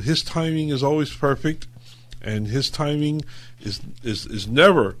 So His timing is always perfect, and His timing is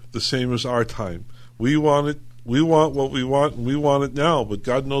never the same as our time. We want it. We want what we want, and we want it now. But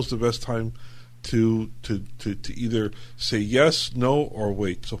God knows the best time to either say yes, no, or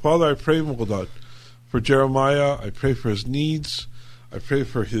wait. So, Father, I pray, Mogodat, for Jeremiah. I pray for his needs. I pray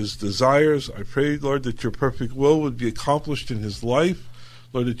for his desires. I pray, Lord, that your perfect will would be accomplished in his life.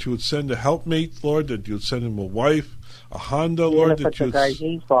 Lord, that you would send a helpmate, Lord, that you would send him a wife, a Honda, Lord,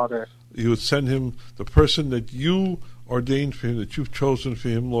 that you would send him the person that you ordained for him, that you've chosen for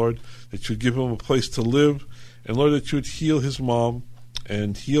him, Lord, that you'd give him a place to live, and Lord, that you would heal his mom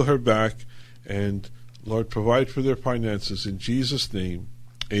and heal her back, and Lord, provide for their finances. In Jesus' name,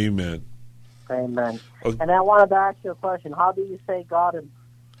 amen. Amen. And I wanted to ask you a question. How do you say God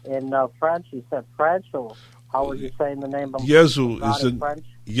in French? You said French, or how would you say the name of God in French?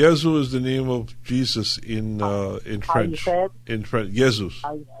 Yezu is the name of Jesus in French. How you say it? In French, Jesus.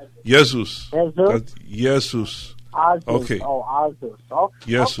 Jesus. Jesus. Okay. Oh, Azus. Oh,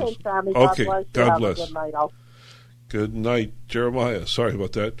 Jesus. Okay, Sammy. Okay. God bless. bless. Good night. Good night, Jeremiah. Sorry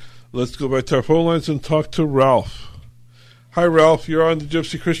about that. Let's go back to our phone lines and talk to Ralph. Hi, Ralph. You're on the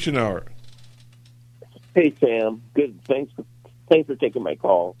Gypsy Christian Hour. Hey, Sam. Good. Thanks for taking my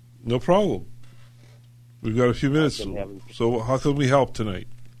call. No problem. We've got a few minutes. So how can we help tonight?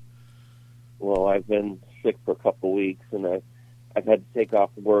 Well, I've been sick for a couple of weeks, and I've had to take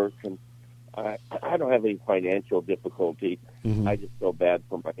off work, and I don't have any financial difficulty. I just feel bad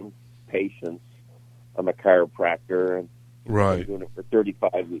for my patients. I'm a chiropractor, and I've been doing it for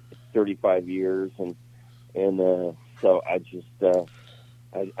 35 years, and so I'm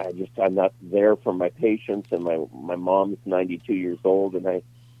not there for my patients, and my mom's 92 years old, and I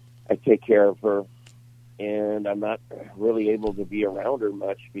take care of her, and I'm not really able to be around her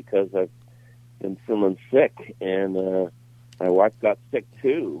much because I've been feeling sick, and my wife got sick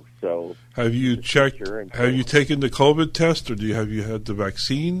too. So have you checked? Have you taken the COVID test, or have you had the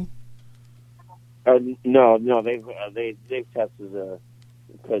vaccine? No, they've tested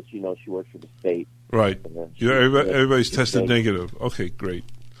because she works for the state. Right. Everybody's tested negative. Okay, great.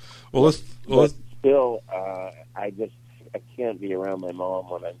 Well, still, I can't be around my mom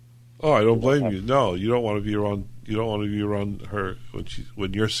when I'm. Oh, I don't blame you. No, you don't want to be around. You don't want to be around her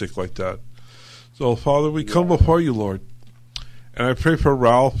when you're sick like that. So, Father, we come before you, Lord, and I pray for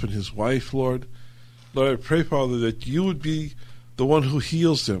Ralph and his wife, Lord. Lord, I pray, Father, that you would be the one who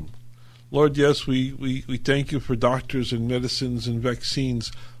heals them. Lord, yes, we thank you for doctors and medicines and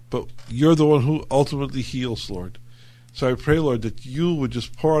vaccines, but you're the one who ultimately heals, Lord. So I pray, Lord, that you would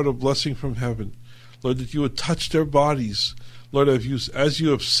just pour out a blessing from heaven. Lord, that you would touch their bodies. Lord, as you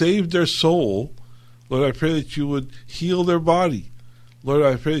have saved their soul, Lord, I pray that you would heal their body. Lord,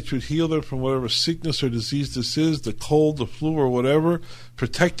 I pray that you would heal them from whatever sickness or disease this is, the cold, the flu, or whatever.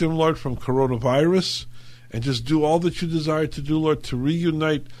 Protect them, Lord, from coronavirus. And just do all that you desire to do, Lord, to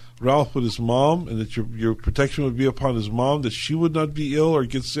reunite Ralph with his mom, and that your protection would be upon his mom, that she would not be ill or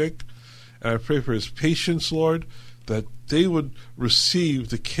get sick. And I pray for his patients, Lord, that they would receive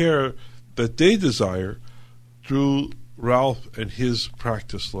the care that they desire through Ralph and his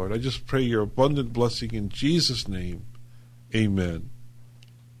practice, Lord. I just pray your abundant blessing in Jesus' name. Amen.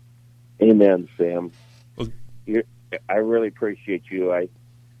 Amen, Sam. Well, I really appreciate you. I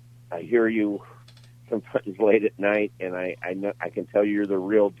hear you sometimes late at night, and I know I can tell you're the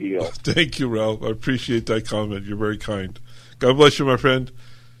real deal. Thank you, Ralph. I appreciate that comment. You're very kind. God bless you, my friend.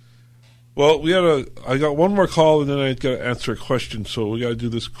 Well, I got one more call, and then I got to answer a question, so we got to do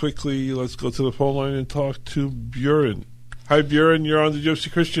this quickly. Let's go to the phone line and talk to Buren. Hi, Buren. You're on the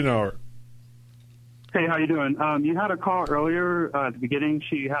Gypsy Christian Hour. Hey, how you doing? You had a call earlier at the beginning.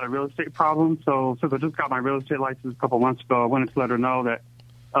 She had a real estate problem, so since I just got my real estate license a couple months ago, I wanted to let her know that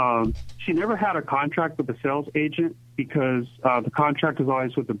she never had a contract with the sales agent because the contract is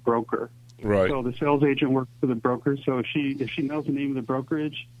always with the broker. Right. So the sales agent works for the broker. So if she knows the name of the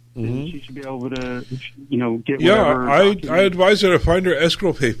brokerage, then she should be able to, get whatever. Yeah, I advise her to find her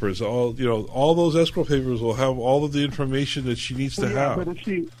escrow papers. All those escrow papers will have all of the information that she needs to have. But if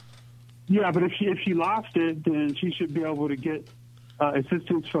she lost it, then she should be able to get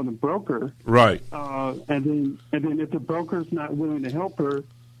assistance from the broker. Right. And then if the broker's not willing to help her,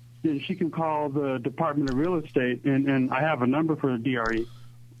 then she can call the Department of Real Estate, and I have a number for the DRE.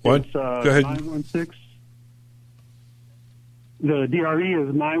 What? It's, Go ahead. 916. The DRE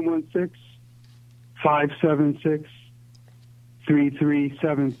is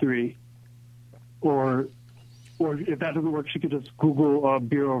 916-576-3373. Or if that doesn't work, she could just Google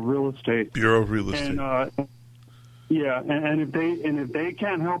Bureau of Real Estate. Bureau of Real Estate. And if they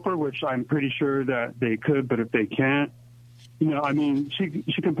can't help her, which I'm pretty sure that they could, but if they can't,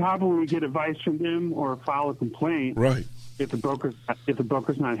 she can probably get advice from them or file a complaint. Right. If the broker's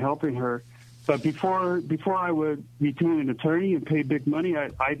not helping her. But before I would retain an attorney and pay big money,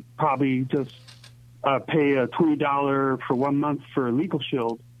 I'd probably just pay a $20 for 1 month for a legal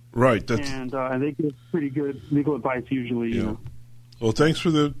shield. Right. And they give pretty good legal advice usually. Yeah. Well, thanks for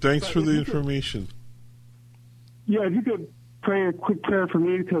the information. Yeah, if you could pray a quick prayer for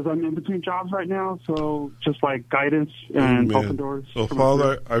me because I'm in between jobs right now, so just like guidance and open doors. Well,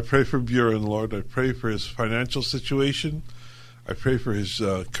 Father, I pray for Buren, Lord. I pray for his financial situation. I pray for his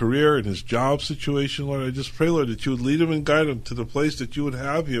career and his job situation, Lord. I just pray, Lord, that you would lead him and guide him to the place that you would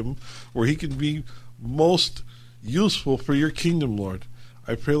have him where he can be most useful for your kingdom, Lord.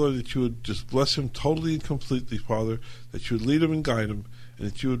 I pray, Lord, that you would just bless him totally and completely, Father, that you would lead him and guide him, and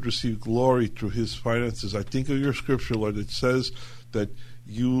that you would receive glory through his finances. I think of your scripture, Lord, that says that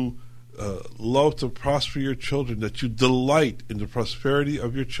you love to prosper your children, that you delight in the prosperity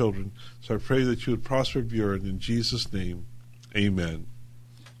of your children. So I pray that you would prosper Buren in Jesus' name. Amen.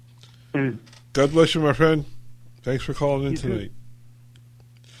 God bless you, my friend. Thanks for calling in tonight.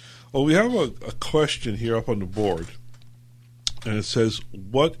 Well, we have a question here up on the board, and it says,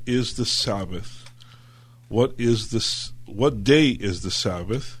 "What is the Sabbath? What day is the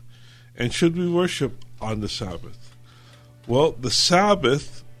Sabbath? And should we worship on the Sabbath?" Well, the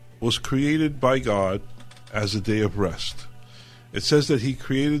Sabbath was created by God as a day of rest. It says that He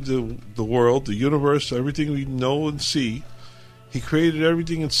created the world, the universe, everything we know and see. He created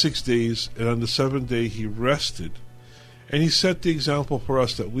everything in 6 days, and on the seventh day He rested. And He set the example for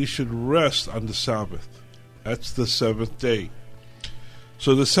us that we should rest on the Sabbath. That's the seventh day.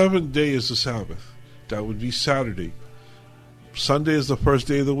 So the seventh day is the Sabbath. That would be Saturday. Sunday is the first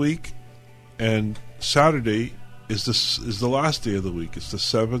day of the week, and Saturday is the last day of the week. It's the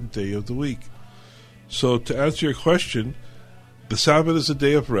seventh day of the week. So to answer your question, the Sabbath is a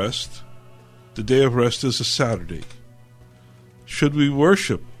day of rest. The day of rest is a Saturday. Should we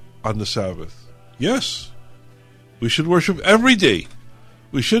worship on the Sabbath? Yes. We should worship every day.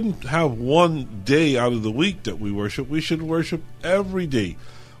 We shouldn't have one day out of the week that we worship. We should worship every day.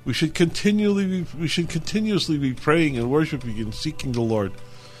 We should continuously be praying and worshiping and seeking the Lord.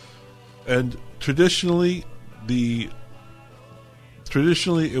 And traditionally it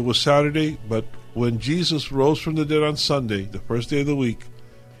was Saturday, but when Jesus rose from the dead on Sunday, the first day of the week,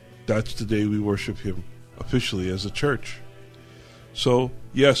 that's the day we worship Him officially as a church. So,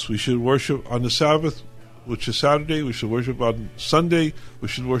 yes, we should worship on the Sabbath, which is Saturday. We should worship on Sunday. We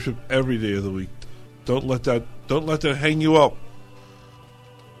should worship every day of the week. Don't let that hang you up.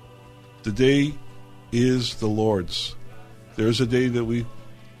 The day is the Lord's. There's a day that we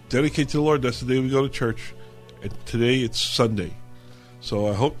dedicate to the Lord. That's the day we go to church. And today it's Sunday. So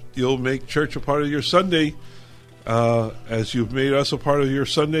I hope you'll make church a part of your Sunday, as you've made us a part of your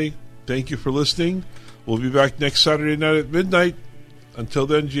Sunday. Thank you for listening. We'll be back next Saturday night at midnight. Until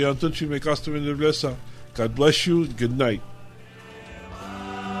then, God bless you. Good night.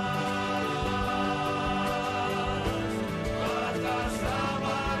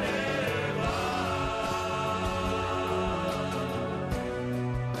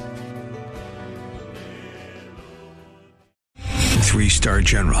 Three-star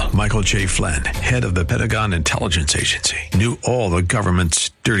General Michael J. Flynn, head of the Pentagon Intelligence Agency, knew all the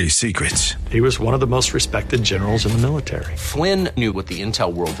government's dirty secrets. He was one of the most respected generals in the military. Flynn knew what the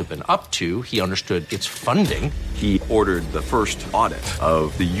intel world had been up to. He understood its funding. He ordered the first audit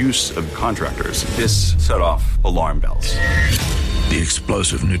of the use of contractors. This set off alarm bells. The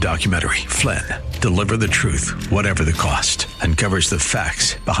explosive new documentary, Flynn, Deliver the Truth, Whatever the Cost, uncovers the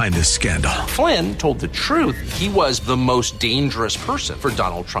facts behind this scandal. Flynn told the truth. He was the most dangerous person for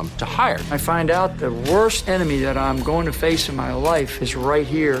Donald Trump to hire. I find out the worst enemy that I'm going to face in my life is right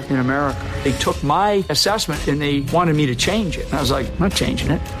here in America. They took my assessment and they wanted me to change it. And I was like, I'm not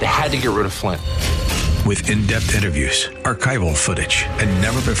changing it. They had to get rid of Flynn. With in-depth interviews, archival footage, and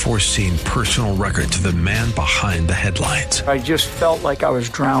never-before-seen personal records of the man behind the headlines. I just felt like I was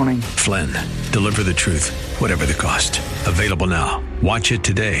drowning. Flynn, Deliver the Truth, Whatever the Cost. Available now. Watch it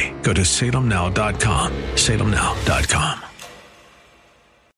today. Go to salemnow.com. salemnow.com.